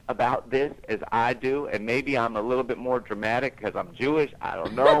crushed about this as I do. And maybe I'm a little bit more dramatic because I'm Jewish. I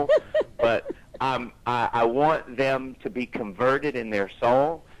don't know. But I want them to be converted in their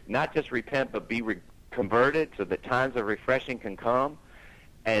soul, not just repent, but be converted so that times of refreshing can come.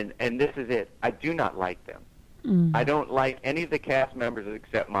 And this is it. I do not like them. I don't like any of the cast members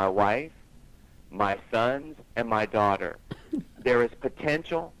except my wife, my sons, and my daughter. There is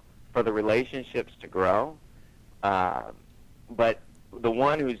potential for the relationships to grow, but the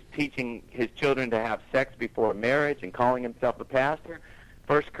one who's teaching his children to have sex before marriage and calling himself a pastor,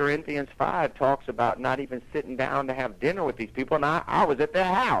 1 Corinthians 5 talks about not even sitting down to have dinner with these people, and I was at their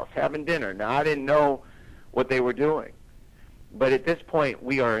house having dinner. Now, I didn't know what they were doing. But at this point,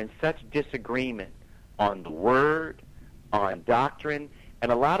 we are in such disagreement on the Word, on doctrine,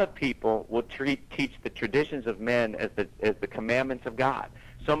 and a lot of people will teach the traditions of men as the commandments of God.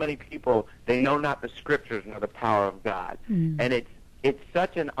 So many people, they know not the Scriptures nor the power of God. And it's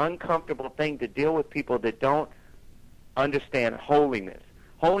such an uncomfortable thing to deal with people that don't understand holiness.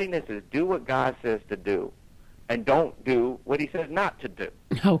 Holiness is do what God says to do, and don't do what he says not to do.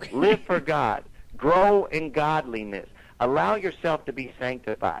 Okay. Live for God. Grow in godliness. Allow yourself to be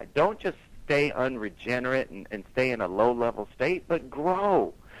sanctified. Don't just stay unregenerate and stay in a low-level state, but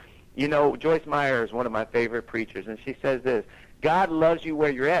grow. Joyce Meyer is one of my favorite preachers, and she says this: God loves you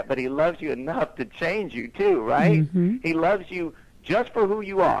where you're at, but he loves you enough to change you too, right? He loves you just for who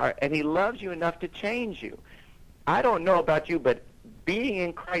you are, and he loves you enough to change you. I don't know about you, but being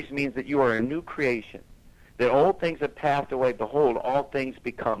in Christ means that you are a new creation, that old things have passed away. Behold, all things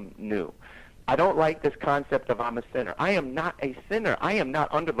become new. I don't like this concept of I'm a sinner. I am not a sinner. I am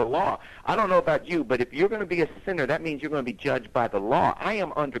not under the law. I don't know about you, but if you're going to be a sinner, that means you're going to be judged by the law. I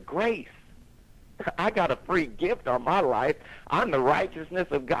am under grace. I got a free gift on my life. I'm the righteousness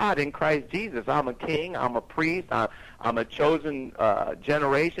of God in Christ Jesus. I'm a king. I'm a priest. I'm a chosen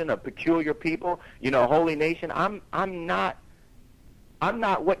generation, a peculiar people, holy nation. I'm not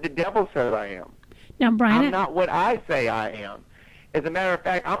what the devil says I am. Now, Brian, I'm not what I say I am. As a matter of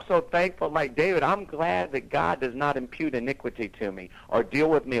fact, I'm so thankful, like David, I'm glad that God does not impute iniquity to me or deal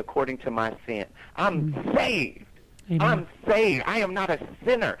with me according to my sin. I'm saved. Amen. I'm saved. I am not a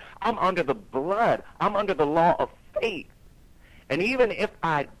sinner. I'm under the blood. I'm under the law of faith. And even if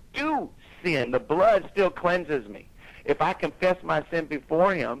I do sin, the blood still cleanses me. If I confess my sin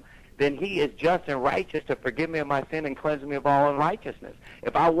before him, then he is just and righteous to forgive me of my sin and cleanse me of all unrighteousness.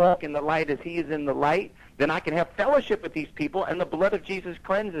 If I walk in the light as he is in the light, then I can have fellowship with these people, and the blood of Jesus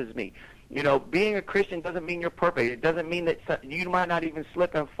cleanses me. Being a Christian doesn't mean you're perfect. It doesn't mean that you might not even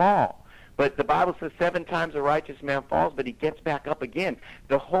slip and fall. But the Bible says 7 times a righteous man falls, but he gets back up again.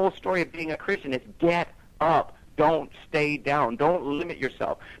 The whole story of being a Christian is get up. Don't stay down. Don't limit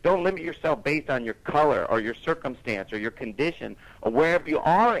yourself. Don't limit yourself based on your color or your circumstance or your condition or wherever you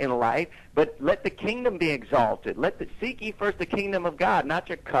are in life, but let the kingdom be exalted. Seek ye first the kingdom of God, not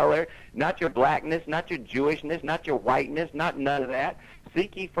your color, not your blackness, not your Jewishness, not your whiteness, not none of that.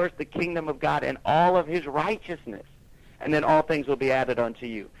 Seek ye first the kingdom of God and all of his righteousness, and then all things will be added unto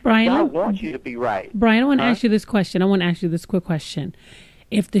you. Brian, God wants you to be right. Brian, I want to ask you this question. I want to ask you this quick question.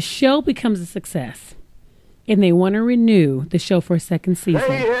 If the show becomes a success and they want to renew the show for a second season,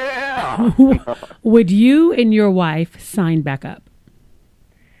 would you and your wife sign back up?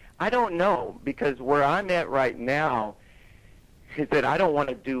 I don't know, because where I'm at right now, He said, I don't want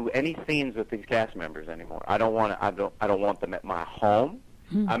to do any scenes with these cast members anymore. I don't want them at my home.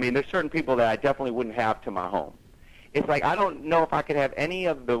 I mean, there's certain people that I definitely wouldn't have to my home. It's like, I don't know if I could have any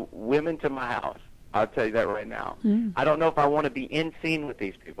of the women to my house. I'll tell you that right now. I don't know if I want to be in scene with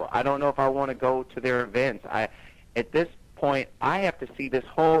these people. I don't know if I want to go to their events. At this point, I have to see this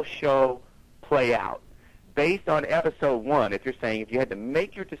whole show play out. Based on episode 1, if you're saying if you had to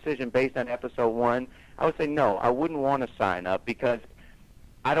make your decision based on episode 1, I would say no, I wouldn't want to sign up because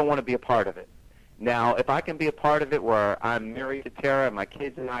I don't want to be a part of it. Now, if I can be a part of it where I'm married to Tara and my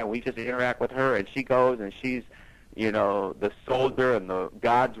kids and I, we just interact with her and she goes and she's, you know, the soldier and the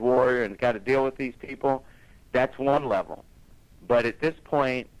God's warrior and got to deal with these people, that's one level. But at this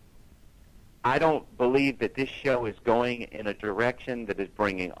point, I don't believe that this show is going in a direction that is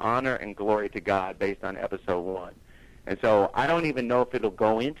bringing honor and glory to God based on episode 1. And so I don't even know if it'll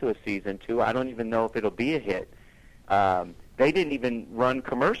go into a season 2. I don't even know if it'll be a hit. They didn't even run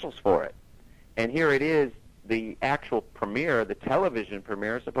commercials for it. And here it is, the actual premiere, the television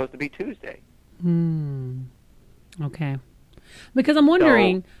premiere, is supposed to be Tuesday. Okay. Because I'm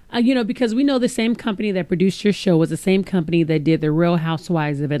wondering, because we know the same company that produced your show was the same company that did The Real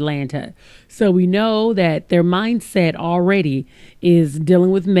Housewives of Atlanta. So we know that their mindset already is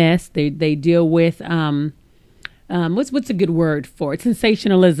dealing with mess. They deal with, what's a good word for it?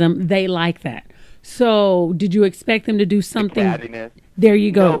 Sensationalism. They like that. So did you expect them to do something? Cattiness. There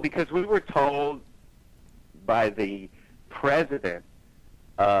you go. No, because we were told by the president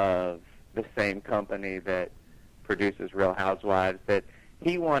of the same company that produces Real Housewives that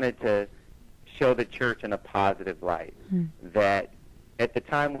he wanted to show the church in a positive light. That at the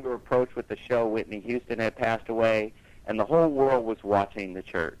time we were approached with the show, Whitney Houston had passed away, and the whole world was watching the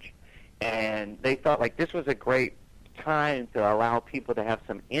church. And they felt like this was a great time to allow people to have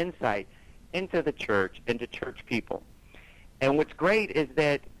some insight into the church, into church people. And what's great is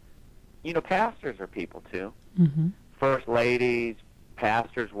that, pastors are people too. First ladies,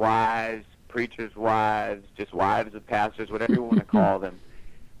 pastors' wives, preachers' wives, just wives of pastors, whatever you want to call them.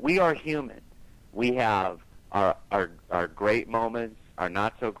 We are human. We have our great moments, our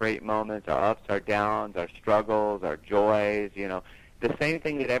not-so-great moments, our ups, our downs, our struggles, our joys, the same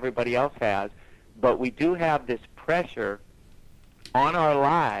thing that everybody else has. But we do have this pressure on our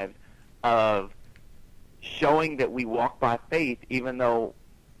lives of showing that we walk by faith, even though,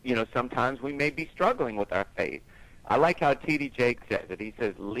 sometimes we may be struggling with our faith. I like how T.D. Jakes says it. He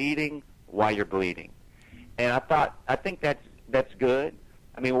says, leading while you're bleeding. And I think that's good.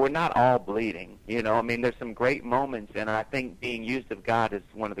 I mean, we're not all bleeding, there's some great moments, and I think being used of God is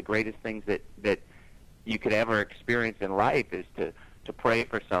one of the greatest things that you could ever experience in life is to pray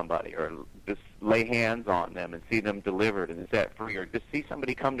for somebody or just lay hands on them and see them delivered and set free, or just see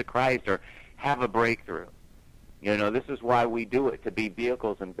somebody come to Christ or have a breakthrough. This is why we do it, to be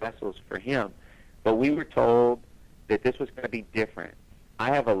vehicles and vessels for Him. But we were told that this was going to be different.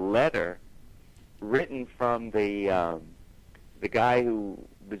 I have a letter written from the guy who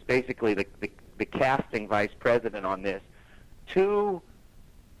was basically the casting vice president on this to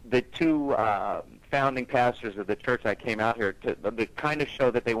the two founding pastors of the church I came out here to, the kind of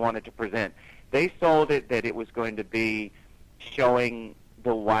show that they wanted to present. They sold it that it was going to be showing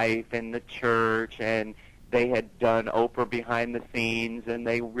the wife in the church, and they had done Oprah behind the scenes, and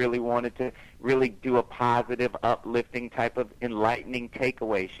they really wanted to really do a positive, uplifting type of enlightening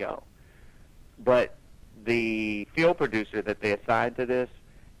takeaway show. But the field producer that they assigned to this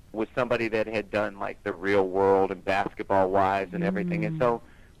was somebody that had done like The Real World and Basketball Wives and everything. And so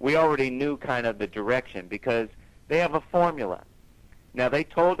we already knew kind of the direction because they have a formula. Now, they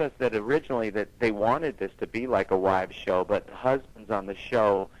told us that originally that they wanted this to be like a wives show, but the husbands on the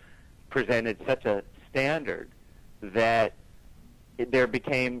show presented such a standard that there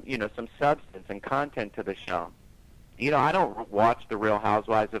became, some substance and content to the show. I don't watch The Real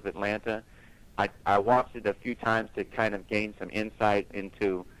Housewives of Atlanta. I watched it a few times to kind of gain some insight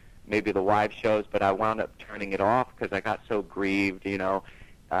into maybe the wives shows, but I wound up turning it off because I got so grieved, even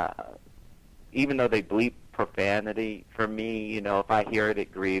though they bleep profanity, for me, if I hear it,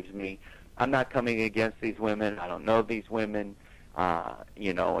 it grieves me. I'm not coming against these women. I don't know these women, and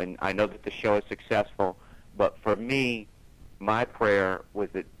I know that the show is successful. But for me, my prayer was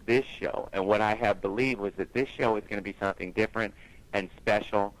that this show, and what I have believed was that this show is going to be something different and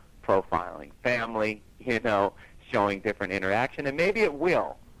special, profiling family, showing different interaction, and maybe it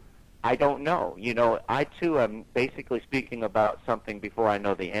will. I don't know. I too am basically speaking about something before I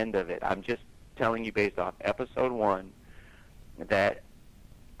know the end of it. I'm just telling you based off episode 1 that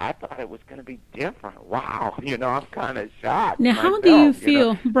I thought it was going to be different. Wow, I'm kind of shocked. Now, myself, how do you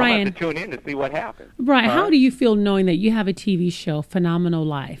feel, Brian? I'm going to tune in to see what happens. Brian, how do you feel knowing that you have a TV show, Phenomenal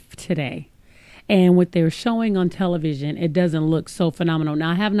Life, today? And what they're showing on television, it doesn't look so phenomenal.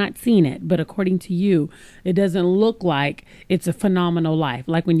 Now, I have not seen it, but according to you, it doesn't look like it's a phenomenal life.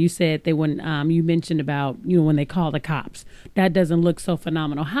 Like when you said you mentioned about, when they call the cops, that doesn't look so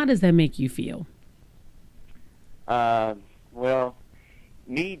phenomenal. How does that make you feel? Well,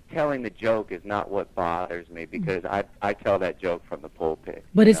 me telling the joke is not what bothers me, because I tell that joke from the pulpit.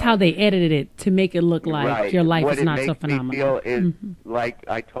 But it's how they edited it to make it look like right. your life what is not so What phenomenal. it makes me feel is, like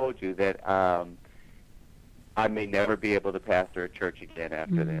I told you, that I may never be able to pastor a church again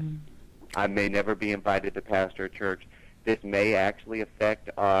after this. I may never be invited to pastor a church. This may actually affect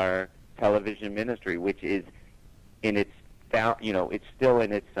our television ministry, which is in its, it's still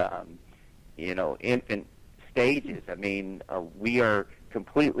in its, infant stages. I mean, we are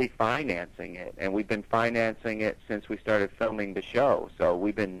completely financing it, and we've been financing it since we started filming the show. So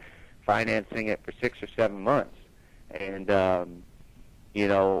we've been financing it for 6 or 7 months, and I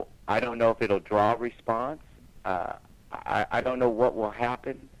don't know if it'll draw response. I don't know what will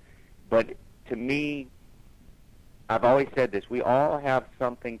happen, but to me, I've always said this: we all have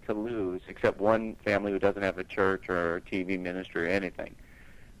something to lose, except one family who doesn't have a church or a TV ministry or anything.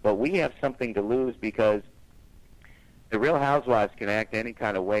 But we have something to lose, because the Real Housewives can act any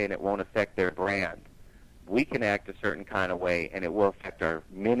kind of way and it won't affect their brand. We can act a certain kind of way and it will affect our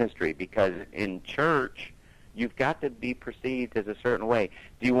ministry, because in church, you've got to be perceived as a certain way.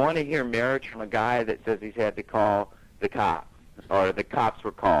 Do you want to hear marriage from a guy that says he's had to call the cops, or the cops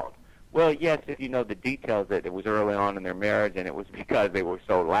were called? Well, yes, if you know the details, that it was early on in their marriage and it was because they were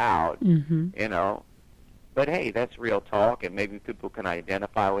so loud, But hey, that's real talk, and maybe people can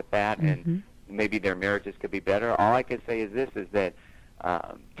identify with that, and maybe their marriages could be better. All I can say is this, is that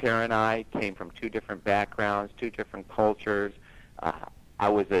Tara and I came from 2 different backgrounds, 2 different cultures. I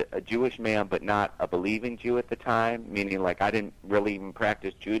was a Jewish man, but not a believing Jew at the time, meaning like I didn't really even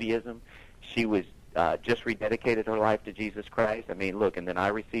practice Judaism. She was just rededicated her life to Jesus Christ. I mean, look, and then I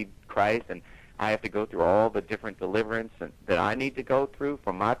received Christ, and I have to go through all the different deliverance that I need to go through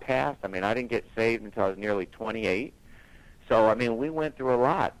from my past. I mean, I didn't get saved until I was nearly 28. So, I mean, we went through a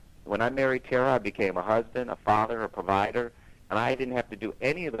lot. When I married Tara, I became a husband, a father, a provider, and I didn't have to do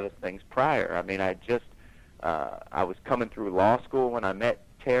any of those things prior. I mean, I was coming through law school when I met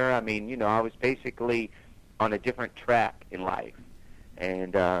Tara. I mean, I was basically on a different track in life.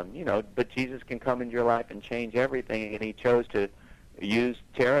 And, but Jesus can come into your life and change everything, and he chose to use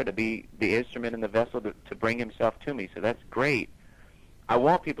Tara to be the instrument and the vessel to bring himself to me. So that's great. I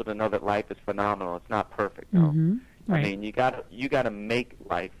want people to know that life is phenomenal. It's not perfect, though. Right. I mean, you gotta make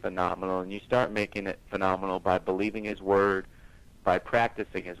life phenomenal, and you start making it phenomenal by believing his word, by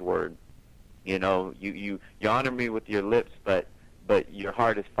practicing his word. You honor me with your lips, but your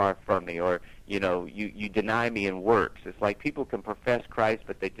heart is far from me, or you deny me in works. It's like people can profess Christ,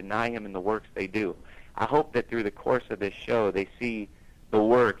 but they deny him in the works they do. I hope that through the course of this show, they see the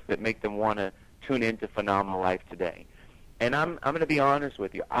works that make them want to tune into Phenomenal Life today. And I'm going to be honest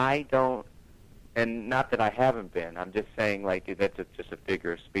with you. I don't. And not that I haven't been. I'm just saying, like, that's just a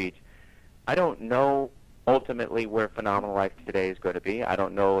figure of speech. I don't know ultimately where Phenomenal Life today is going to be. I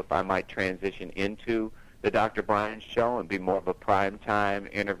don't know if I might transition into the Dr. Brian show and be more of a primetime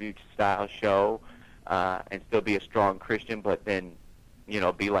interview-style show and still be a strong Christian, but then,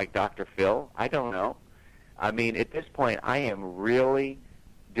 be like Dr. Phil. I don't know. I mean, at this point, I am really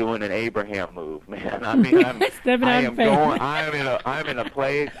doing an Abraham move, man. I mean, I'm in a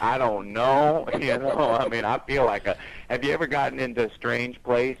place I don't know. I mean, I feel like have you ever gotten into a strange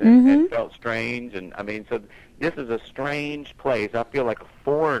place and felt strange? And I mean, so this is a strange place. I feel like a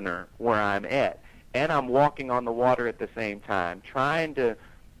foreigner where I'm at, and I'm walking on the water at the same time, trying to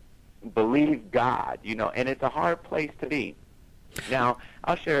believe God. And it's a hard place to be. Now,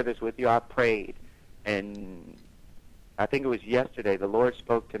 I'll share this with you. I prayed, and I think it was yesterday, the Lord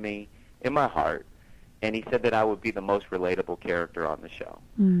spoke to me in my heart, and he said that I would be the most relatable character on the show.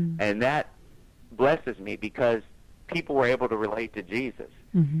 And that blesses me, because people were able to relate to Jesus.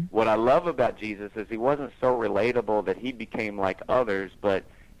 What I love about Jesus is he wasn't so relatable that he became like others, but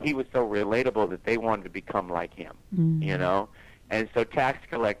he was so relatable that they wanted to become like him, And so tax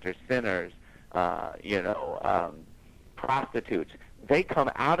collectors, sinners, prostitutes, they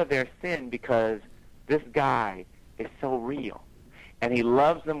come out of their sin because this guy is so real, and he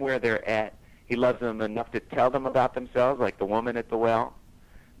loves them where they're at. He loves them enough to tell them about themselves, like the woman at the well,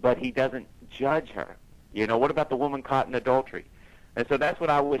 but he doesn't judge her. What about the woman caught in adultery? And so that's what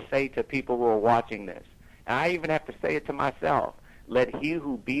I would say to people who are watching this. And I even have to say it to myself. let he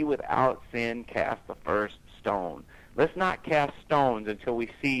who be without sin cast the first stone. Let's not cast stones until we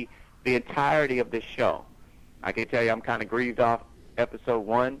see the entirety of this show. I can tell you I'm kind of grieved off episode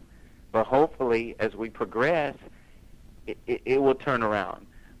 1, but hopefully as we progress, it will turn around.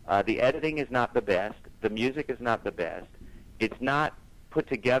 The editing is not the best. The music is not the best. It's not put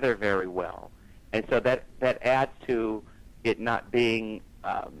together very well. And so that adds to it not being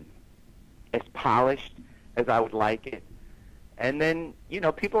as polished as I would like it. And then,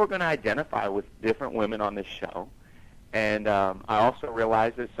 people are going to identify with different women on this show. And I also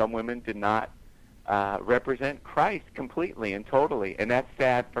realize that some women did not represent Christ completely and totally, and that's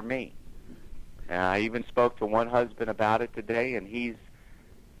sad for me. I even spoke to one husband about it today, and he's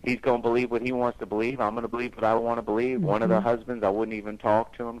going to believe what he wants to believe. I'm going to believe what I want to believe. Mm-hmm. One of the husbands, I wouldn't even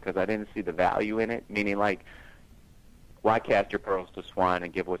talk to him because I didn't see the value in it, meaning like, why cast your pearls to swine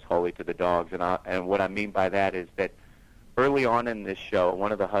and give what's holy to the dogs? And what I mean by that is that early on in this show,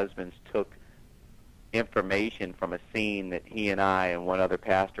 one of the husbands took information from a scene that he and I and one other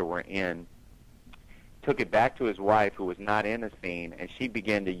pastor were in, took it back to his wife who was not in the scene, and she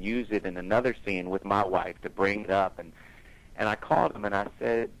began to use it in another scene with my wife to bring it up. And I called him and I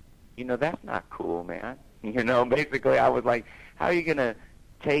said, that's not cool, man. Basically I was like, how are you going to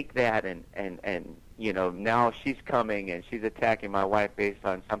take that and now she's coming and she's attacking my wife based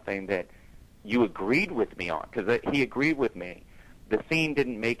on something that you agreed with me on? Because he agreed with me. The scene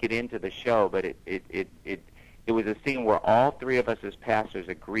didn't make it into the show, but it was a scene where all three of us as pastors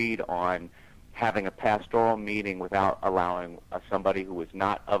agreed on having a pastoral meeting without allowing somebody who was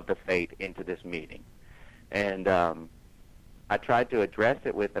not of the faith into this meeting. And I tried to address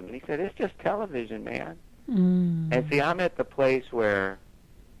it with him, and he said, it's just television, man. Mm. And see, I'm at the place where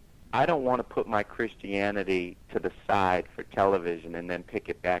I don't want to put my Christianity to the side for television and then pick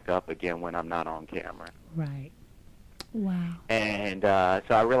it back up again when I'm not on camera. Right. Wow. And so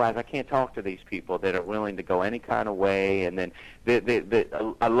I realized I can't talk to these people that are willing to go any kind of way. And then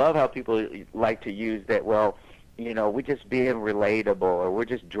I love how people like to use that, well, we're just being relatable or we're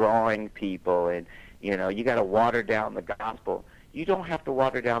just drawing people and, you got to water down the gospel. You don't have to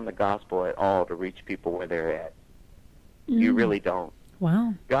water down the gospel at all to reach people where they're at. Mm. You really don't.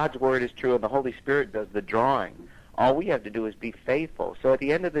 Wow. God's word is true and the Holy Spirit does the drawing. All we have to do is be faithful. So at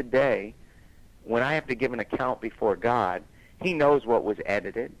the end of the day, when I have to give an account before God, he knows what was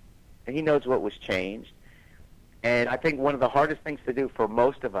edited, and he knows what was changed. And I think one of the hardest things to do for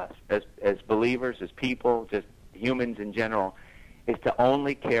most of us as believers, as people, just humans in general, is to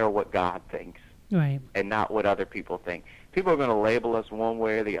only care what God thinks, right, and not what other people think. People are going to label us one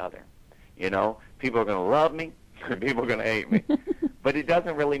way or the other. People are going to love me, and people are going to hate me. But it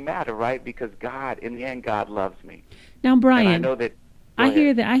doesn't really matter, right? Because God, in the end, God loves me. Now, Brian, and I know that. I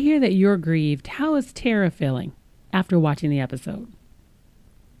hear that you're grieved. How is Tara feeling after watching the episode?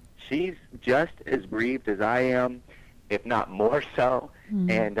 She's just as grieved as I am, if not more so.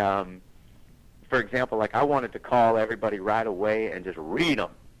 Mm. And for example, like I wanted to call everybody right away and just read them.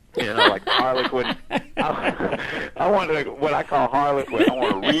 Like Harlequin. I wanted what I call Harlequin. I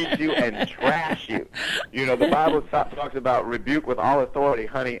want to read you and trash you. The Bible talks about rebuke with all authority.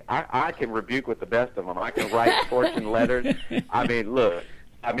 Honey, I can rebuke with the best of them. I can write fortune letters. I mean, look,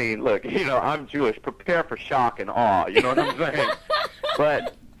 I'm Jewish. Prepare for shock and awe. You know what I'm saying?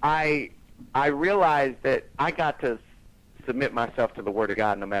 But I realized that I got to submit myself to the Word of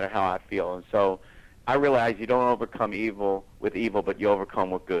God no matter how I feel. And so I realize you don't overcome evil with evil, but you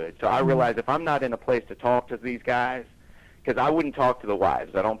overcome with good. So I realize if I'm not in a place to talk to these guys, because I wouldn't talk to the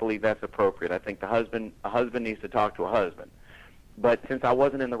wives. I don't believe that's appropriate. I think a husband needs to talk to a husband. But since I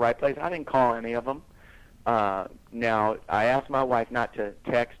wasn't in the right place, I didn't call any of them. Now, I asked my wife not to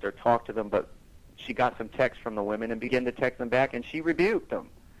text or talk to them, but she got some texts from the women and began to text them back, and she rebuked them.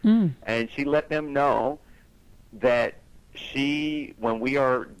 Mm. And she let them know that when we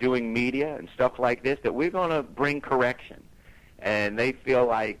are doing media and stuff like this, that we're going to bring correction. And they feel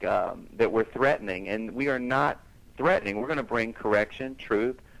like that we're threatening, and we are not threatening. We're going to bring correction,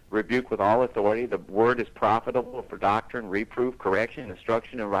 truth, rebuke with all authority. The word is profitable for doctrine, reproof, correction,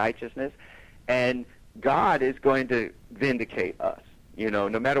 instruction, and righteousness. And God is going to vindicate us. No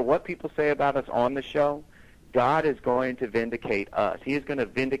matter what people say about us on the show, God is going to vindicate us. He is going to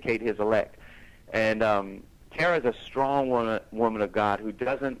vindicate his elect. And Tara's a strong woman of God who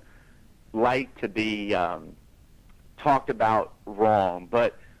doesn't like to be talked about wrong,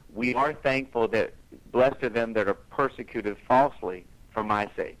 but we are thankful that blessed are them that are persecuted falsely for my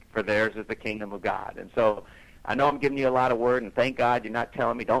sake, for theirs is the kingdom of God. And so I know I'm giving you a lot of word, and thank God you're not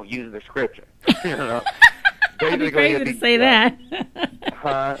telling me don't use the scripture. I'd be crazy to say that.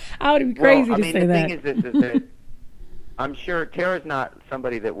 I would be crazy to say that. The thing is this, is that I'm sure Tara's not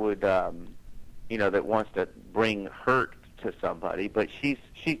somebody that would, that wants to bring hurt to somebody, but she's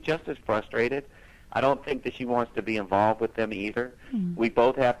just as frustrated. I don't think that she wants to be involved with them either. We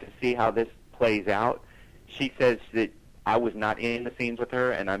both have to see how this plays out. She says that I was not in the scenes with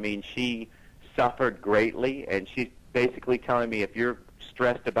her, and I mean, she suffered greatly, and she's basically telling me, if you're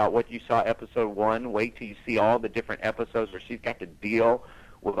stressed about what you saw episode 1, wait till you see all the different episodes where she's got to deal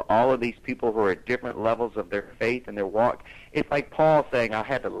with all of these people who are at different levels of their faith and their walk. It's like Paul saying, I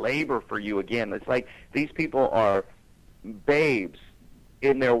had to labor for you again. It's like these people are babes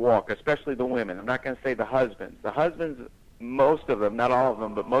in their walk, especially the women. I'm not going to say the husbands. The husbands, most of them, not all of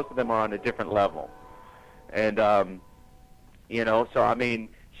them, but most of them are on a different level. And, so, I mean,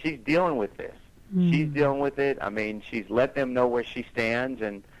 she's dealing with this. She's dealing with it. I mean, she's let them know where she stands.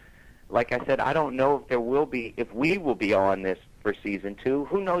 And like I said, I don't know if we will be on this for season 2.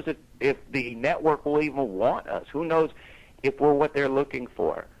 Who knows if the network will even want us? Who knows if we're what they're looking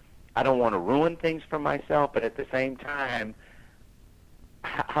for? I don't want to ruin things for myself, but at the same time,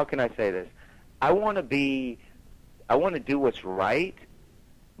 how can I say this? I want to do what's right,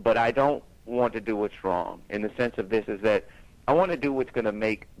 but I don't want to do what's wrong. In the sense of this is that I want to do what's going to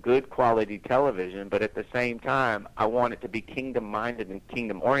make good quality television, but at the same time, I want it to be kingdom-minded and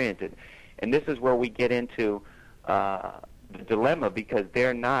kingdom-oriented. And this is where we get into the dilemma, because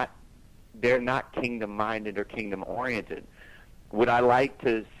they're not kingdom-minded or kingdom-oriented. Would I like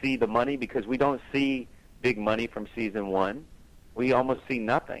to see the money? Because we don't see big money from season 1. We almost see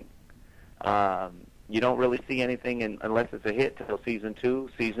nothing. You don't really see anything unless it's a hit till season 2,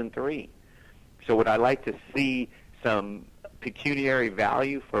 season 3. So would I like to see some pecuniary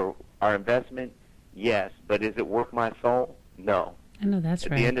value for our investment? Yes. But is it worth my soul? No. I know that's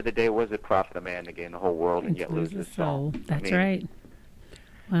right. At the end of the day, what does it profit a man to gain the whole world and yet lose his soul? That's right.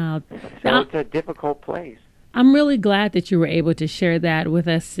 Wow. So it's a difficult place. I'm really glad that you were able to share that with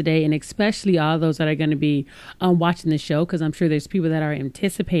us today, and especially all those that are going to be watching the show, because I'm sure there's people that are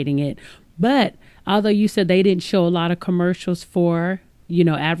anticipating it. But although you said they didn't show a lot of commercials for,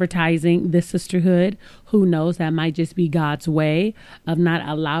 advertising the Sisterhood, who knows, that might just be God's way of not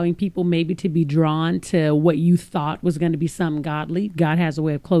allowing people maybe to be drawn to what you thought was going to be something godly. God has a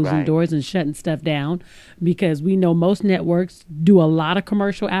way of closing doors and shutting stuff down, because we know most networks do a lot of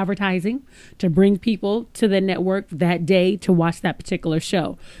commercial advertising to bring people to the network that day to watch that particular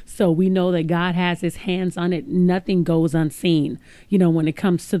show. So we know that God has his hands on it. Nothing goes unseen, when it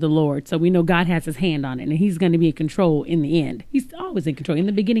comes to the Lord. So we know God has his hand on it, and he's going to be in control in the end. He's always in control in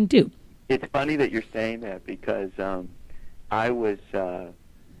the beginning too. It's funny that you're saying that, because I was,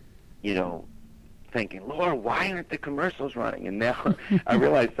 thinking, Lord, why aren't the commercials running? And now I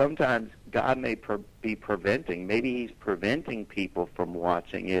realize sometimes God may be preventing. Maybe he's preventing people from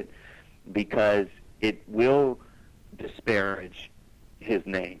watching it because it will disparage his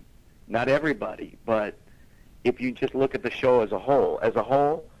name. Not everybody, but if you just look at the show as a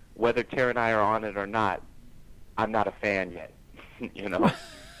whole, whether Tara and I are on it or not, I'm not a fan yet, And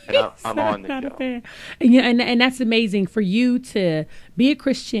I'm on the show. And that's amazing for you to be a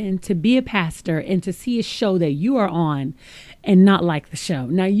Christian, to be a pastor, and to see a show that you are on and not like the show.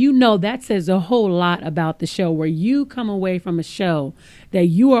 Now, that says a whole lot about the show, where you come away from a show that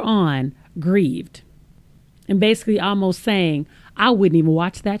you are on grieved and basically almost saying, I wouldn't even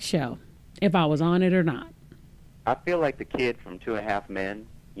watch that show if I was on it or not. I feel like the kid from 2.5 Men,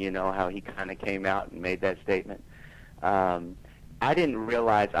 how he kind of came out and made that statement. I didn't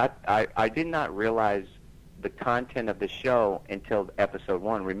realize, I did not realize the content of the show until episode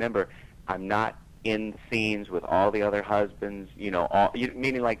 1. Remember, I'm not in scenes with all the other husbands,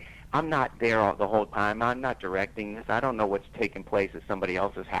 meaning like I'm not there the whole time. I'm not directing this. I don't know what's taking place at somebody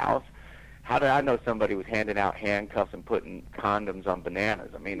else's house. How did I know somebody was handing out handcuffs and putting condoms on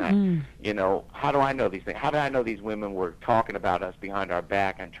bananas? I mean, how do I know these things? How did I know these women were talking about us behind our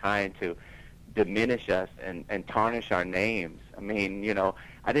back and trying to diminish us and tarnish our names? I mean,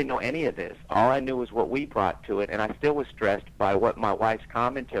 I didn't know any of this. All I knew was what we brought to it, and I still was stressed by what my wife's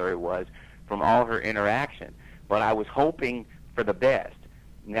commentary was from all her interaction. But I was hoping for the best.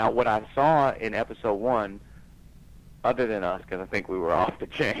 Now, what I saw in episode 1, other than us, because I think we were off the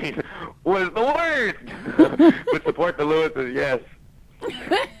chain, was the worst. But support the Lewises, yes.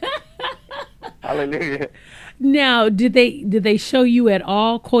 Hallelujah. Now, did they show you at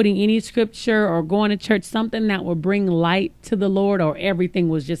all quoting any scripture or going to church, something that would bring light to the Lord, or everything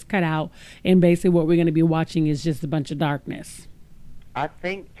was just cut out and basically what we're going to be watching is just a bunch of darkness? I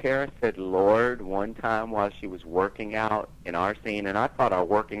think Tara said Lord one time while she was working out in our scene, and I thought our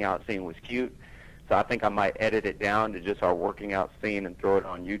working out scene was cute, so I think I might edit it down to just our working out scene and throw it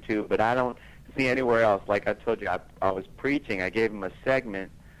on YouTube, but I don't see anywhere else. Like I told you, I was preaching. I gave them a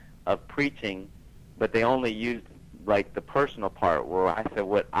segment of preaching, but they only used like the personal part where I said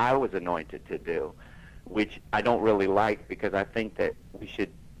what I was anointed to do, which I don't really like, because I think that we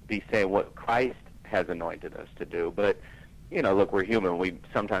should be saying what Christ has anointed us to do. But, you know, look, we're human. We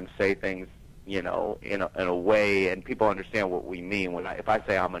sometimes say things, you know, in a way, and people understand what we mean. If I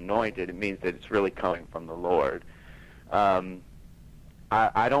say I'm anointed, it means that it's really coming from the Lord.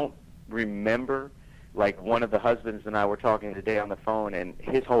 I don't remember, like, one of the husbands and I were talking today on the phone, and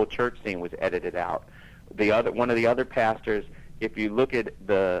his whole church scene was edited out. One of the other pastors, if you look at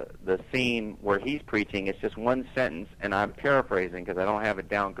the scene where he's preaching, it's just one sentence, and I'm paraphrasing because I don't have it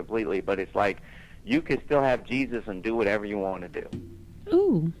down completely, but it's like, you can still have Jesus and do whatever you want to do.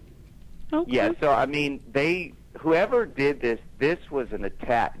 Ooh. Okay. Yeah, so, I mean, whoever did this was an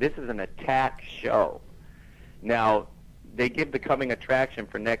attack. This is an attack show. Now, they give the coming attraction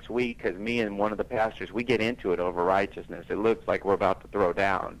for next week, because me and one of the pastors, we get into it over righteousness. It looks like we're about to throw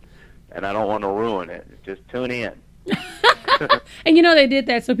down, and I don't want to ruin it. Just tune in. And you know, they did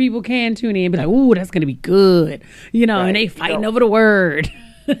that so people can tune in and be like, ooh, that's going to be good. You know, right. And they fighting over the word.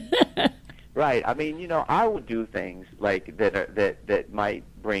 Right. I mean, you know, I would do things like that might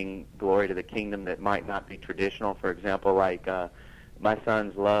bring glory to the kingdom that might not be traditional. For example, like my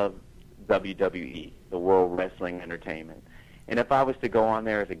sons love WWE, the World Wrestling Entertainment. And if I was to go on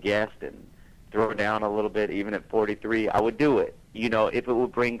there as a guest and throw down a little bit, even at 43, I would do it. You know, if it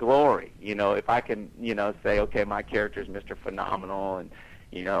would bring glory. You know, if I can, you know, say, okay, my character is Mr. Phenomenal, and,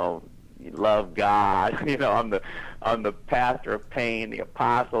 you know, you love God. You know, I'm the pastor of pain, the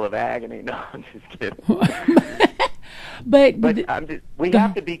apostle of agony. No, I'm just kidding. but we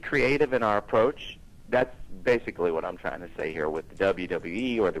have to be creative in our approach. That's basically what I'm trying to say here with the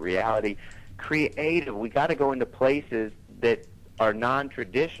WWE or the reality. Creative. We got to go into places that are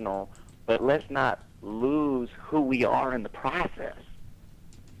non-traditional, but let's not lose who we are in the process.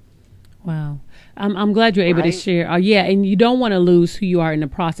 Wow. I'm glad you're able to share. Yeah, and you don't want to lose who you are in the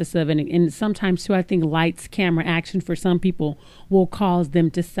process of it. And sometimes, too, I think lights, camera, action for some people will cause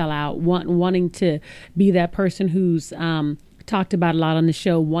them to sell out, wanting to be that person who's talked about a lot on the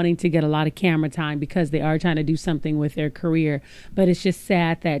show, wanting to get a lot of camera time because they are trying to do something with their career. But it's just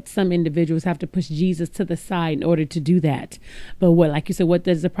sad that some individuals have to push Jesus to the side in order to do that. But like you said, what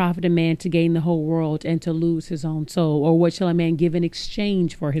does it profit a man to gain the whole world and to lose his own soul? Or what shall a man give in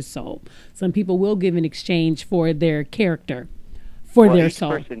exchange for his soul? Some people will give in exchange for their character, for their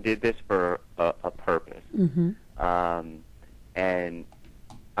soul. Each person did this for a purpose. Mm-hmm. And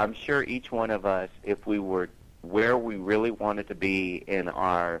I'm sure each one of us, if we were where we really wanted to be in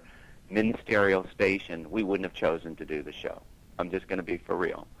our ministerial station, we wouldn't have chosen to do the show. I'm just going to be for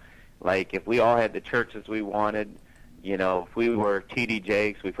real. Like, if we all had the churches we wanted, you know, if we were T.D.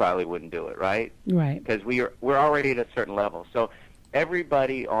 Jakes, we probably wouldn't do it, right? Right. Because we're already at a certain level. So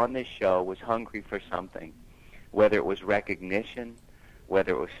everybody on this show was hungry for something, whether it was recognition,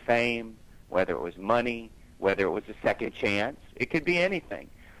 whether it was fame, whether it was money, whether it was a second chance. It could be anything.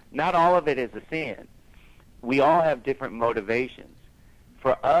 Not all of it is a sin. We all have different motivations.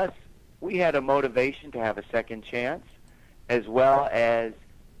 For us, we had a motivation to have a second chance, as well as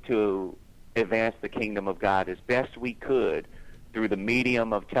to advance the kingdom of God as best we could through the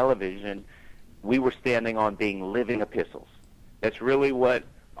medium of television. We were standing on being living epistles. That's really what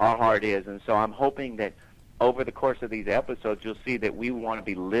our heart is. And so I'm hoping that over the course of these episodes, you'll see that we want to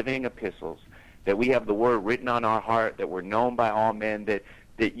be living epistles, that we have the word written on our heart, that we're known by all men, that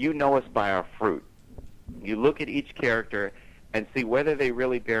you know us by our fruit. You look at each character and see whether they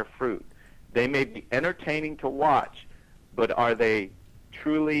really bear fruit. They may be entertaining to watch, but are they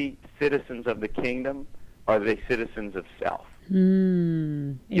truly citizens of the kingdom? Or are they citizens of self?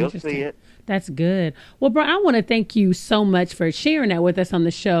 You'll see it. That's good. Well, Brian, I want to thank you so much for sharing that with us on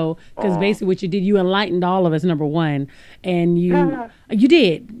the show, because basically what you did, you enlightened all of us, number one, and you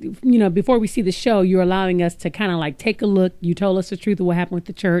did. You know, before we see the show, you're allowing us to kind of like take a look. You told us the truth of what happened with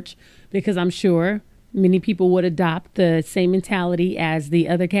the church, because I'm sure many people would adopt the same mentality as the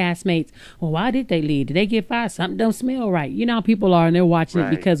other castmates. Well, why did they leave? Did they get fired? Something don't smell right. You know how people are, and they're watching it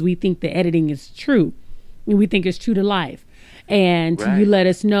because we think the editing is true, and we think it's true to life. And you let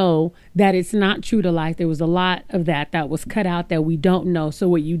us know that it's not true to life. There was a lot of that was cut out that we don't know. So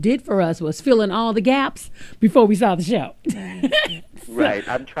what you did for us was fill in all the gaps before we saw the show. Right.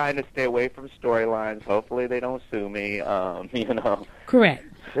 I'm trying to stay away from storylines. Hopefully they don't sue me. You know. Correct.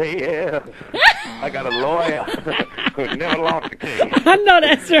 Say yes. I got a lawyer who never lost a case. I know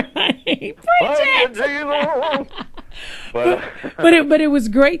that's right. Preach it. But but it was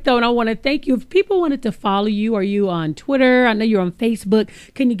great though, and I want to thank you. If people wanted to follow you, are you on Twitter? I know you're on Facebook.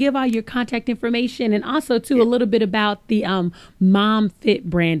 Can you give out your contact information and also too a little bit about the Mom Fit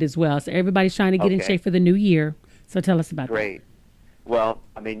brand as well? So everybody's trying to get in shape for the new year. So tell us about that. Great. Well,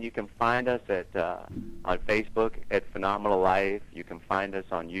 I mean, you can find us at on Facebook at Phenomenal Life. You can find us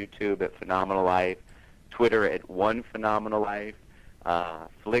on YouTube at Phenomenal Life, Twitter at One Phenomenal Life,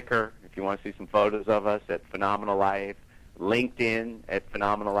 Flickr if you want to see some photos of us at Phenomenal Life, LinkedIn at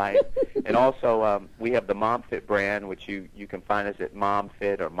Phenomenal Life, and also we have the Mom Fit brand, which you can find us at Mom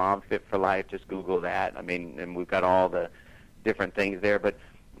Fit or Mom Fit for Life. Just Google that. I mean, and we've got all the different things there. But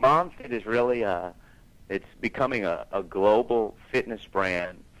Mom Fit is really it's becoming a global fitness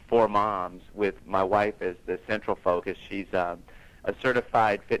brand for moms with my wife as the central focus. She's a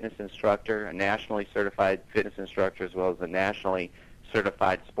certified fitness instructor, a nationally certified fitness instructor, as well as a nationally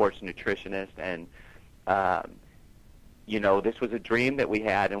certified sports nutritionist. And, you know, this was a dream that we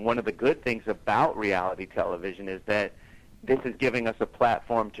had. And one of the good things about reality television is that this is giving us a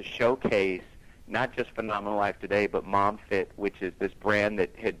platform to showcase not just Phenomenal Life Today, but Mom Fit, which is this brand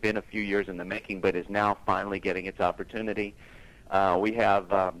that had been a few years in the making, but is now finally getting its opportunity. We have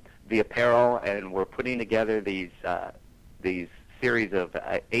the apparel, and we're putting together these series of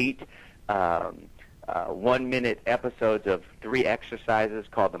 8 1-minute episodes of 3 exercises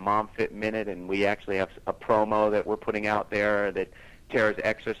called the Mom Fit Minute, and we actually have a promo that we're putting out there that Tara's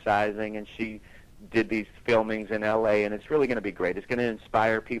exercising, and she did these filmings in L.A., and it's really going to be great. It's going to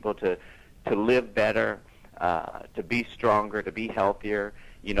inspire people to live better, to be stronger, to be healthier.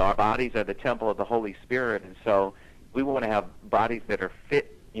 You know, our bodies are the temple of the Holy Spirit, and so we want to have bodies that are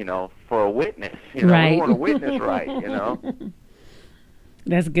fit, you know, for a witness. You know, right. We want to witness right, you know.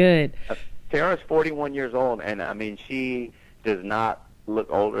 That's good. Tara's 41 years old, and, I mean, she does not look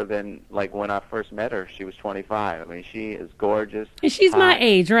older than, like, when I first met her. She was 25. I mean, she is gorgeous. And she's my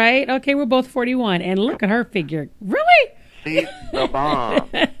age, right? Okay, we're both 41, and look at her figure. Really? She's the bomb.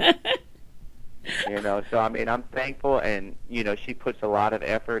 You know, so, I mean, I'm thankful, and, you know, she puts a lot of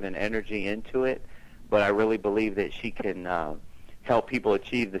effort and energy into it, but I really believe that she can help people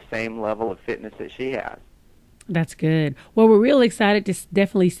achieve the same level of fitness that she has. That's good. Well, we're real excited to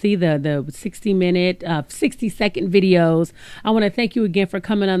definitely see the 60-minute, 60-second videos. I want to thank you again for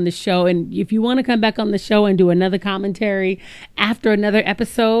coming on the show. And if you want to come back on the show and do another commentary after another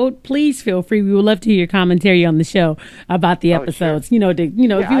episode, please feel free. We would love to hear your commentary on the show about the episodes. Sure. If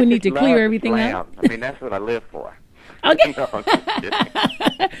you would need to clear everything up. I mean, that's what I live for. Okay. No, I'm just kidding.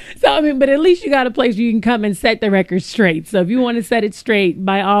 So, I mean, but at least you got a place where you can come and set the record straight. So if you want to set it straight,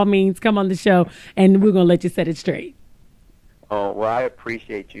 by all means, come on the show, and we're going to let you set it straight. Oh, well, I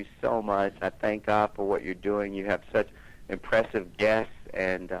appreciate you so much. I thank God for what you're doing. You have such impressive guests,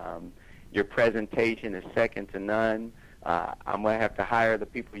 and your presentation is second to none. I'm going to have to hire the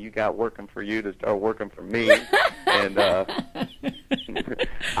people you got working for you to start working for me. And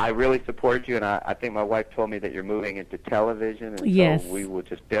I really support you, and I think my wife told me that you're moving into television, and yes. So we will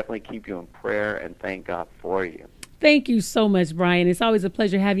just definitely keep you in prayer and thank God for you. Thank you so much, Brian. It's always a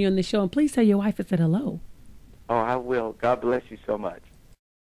pleasure having you on the show, and please tell your wife I said hello. Oh, I will. God bless you so much.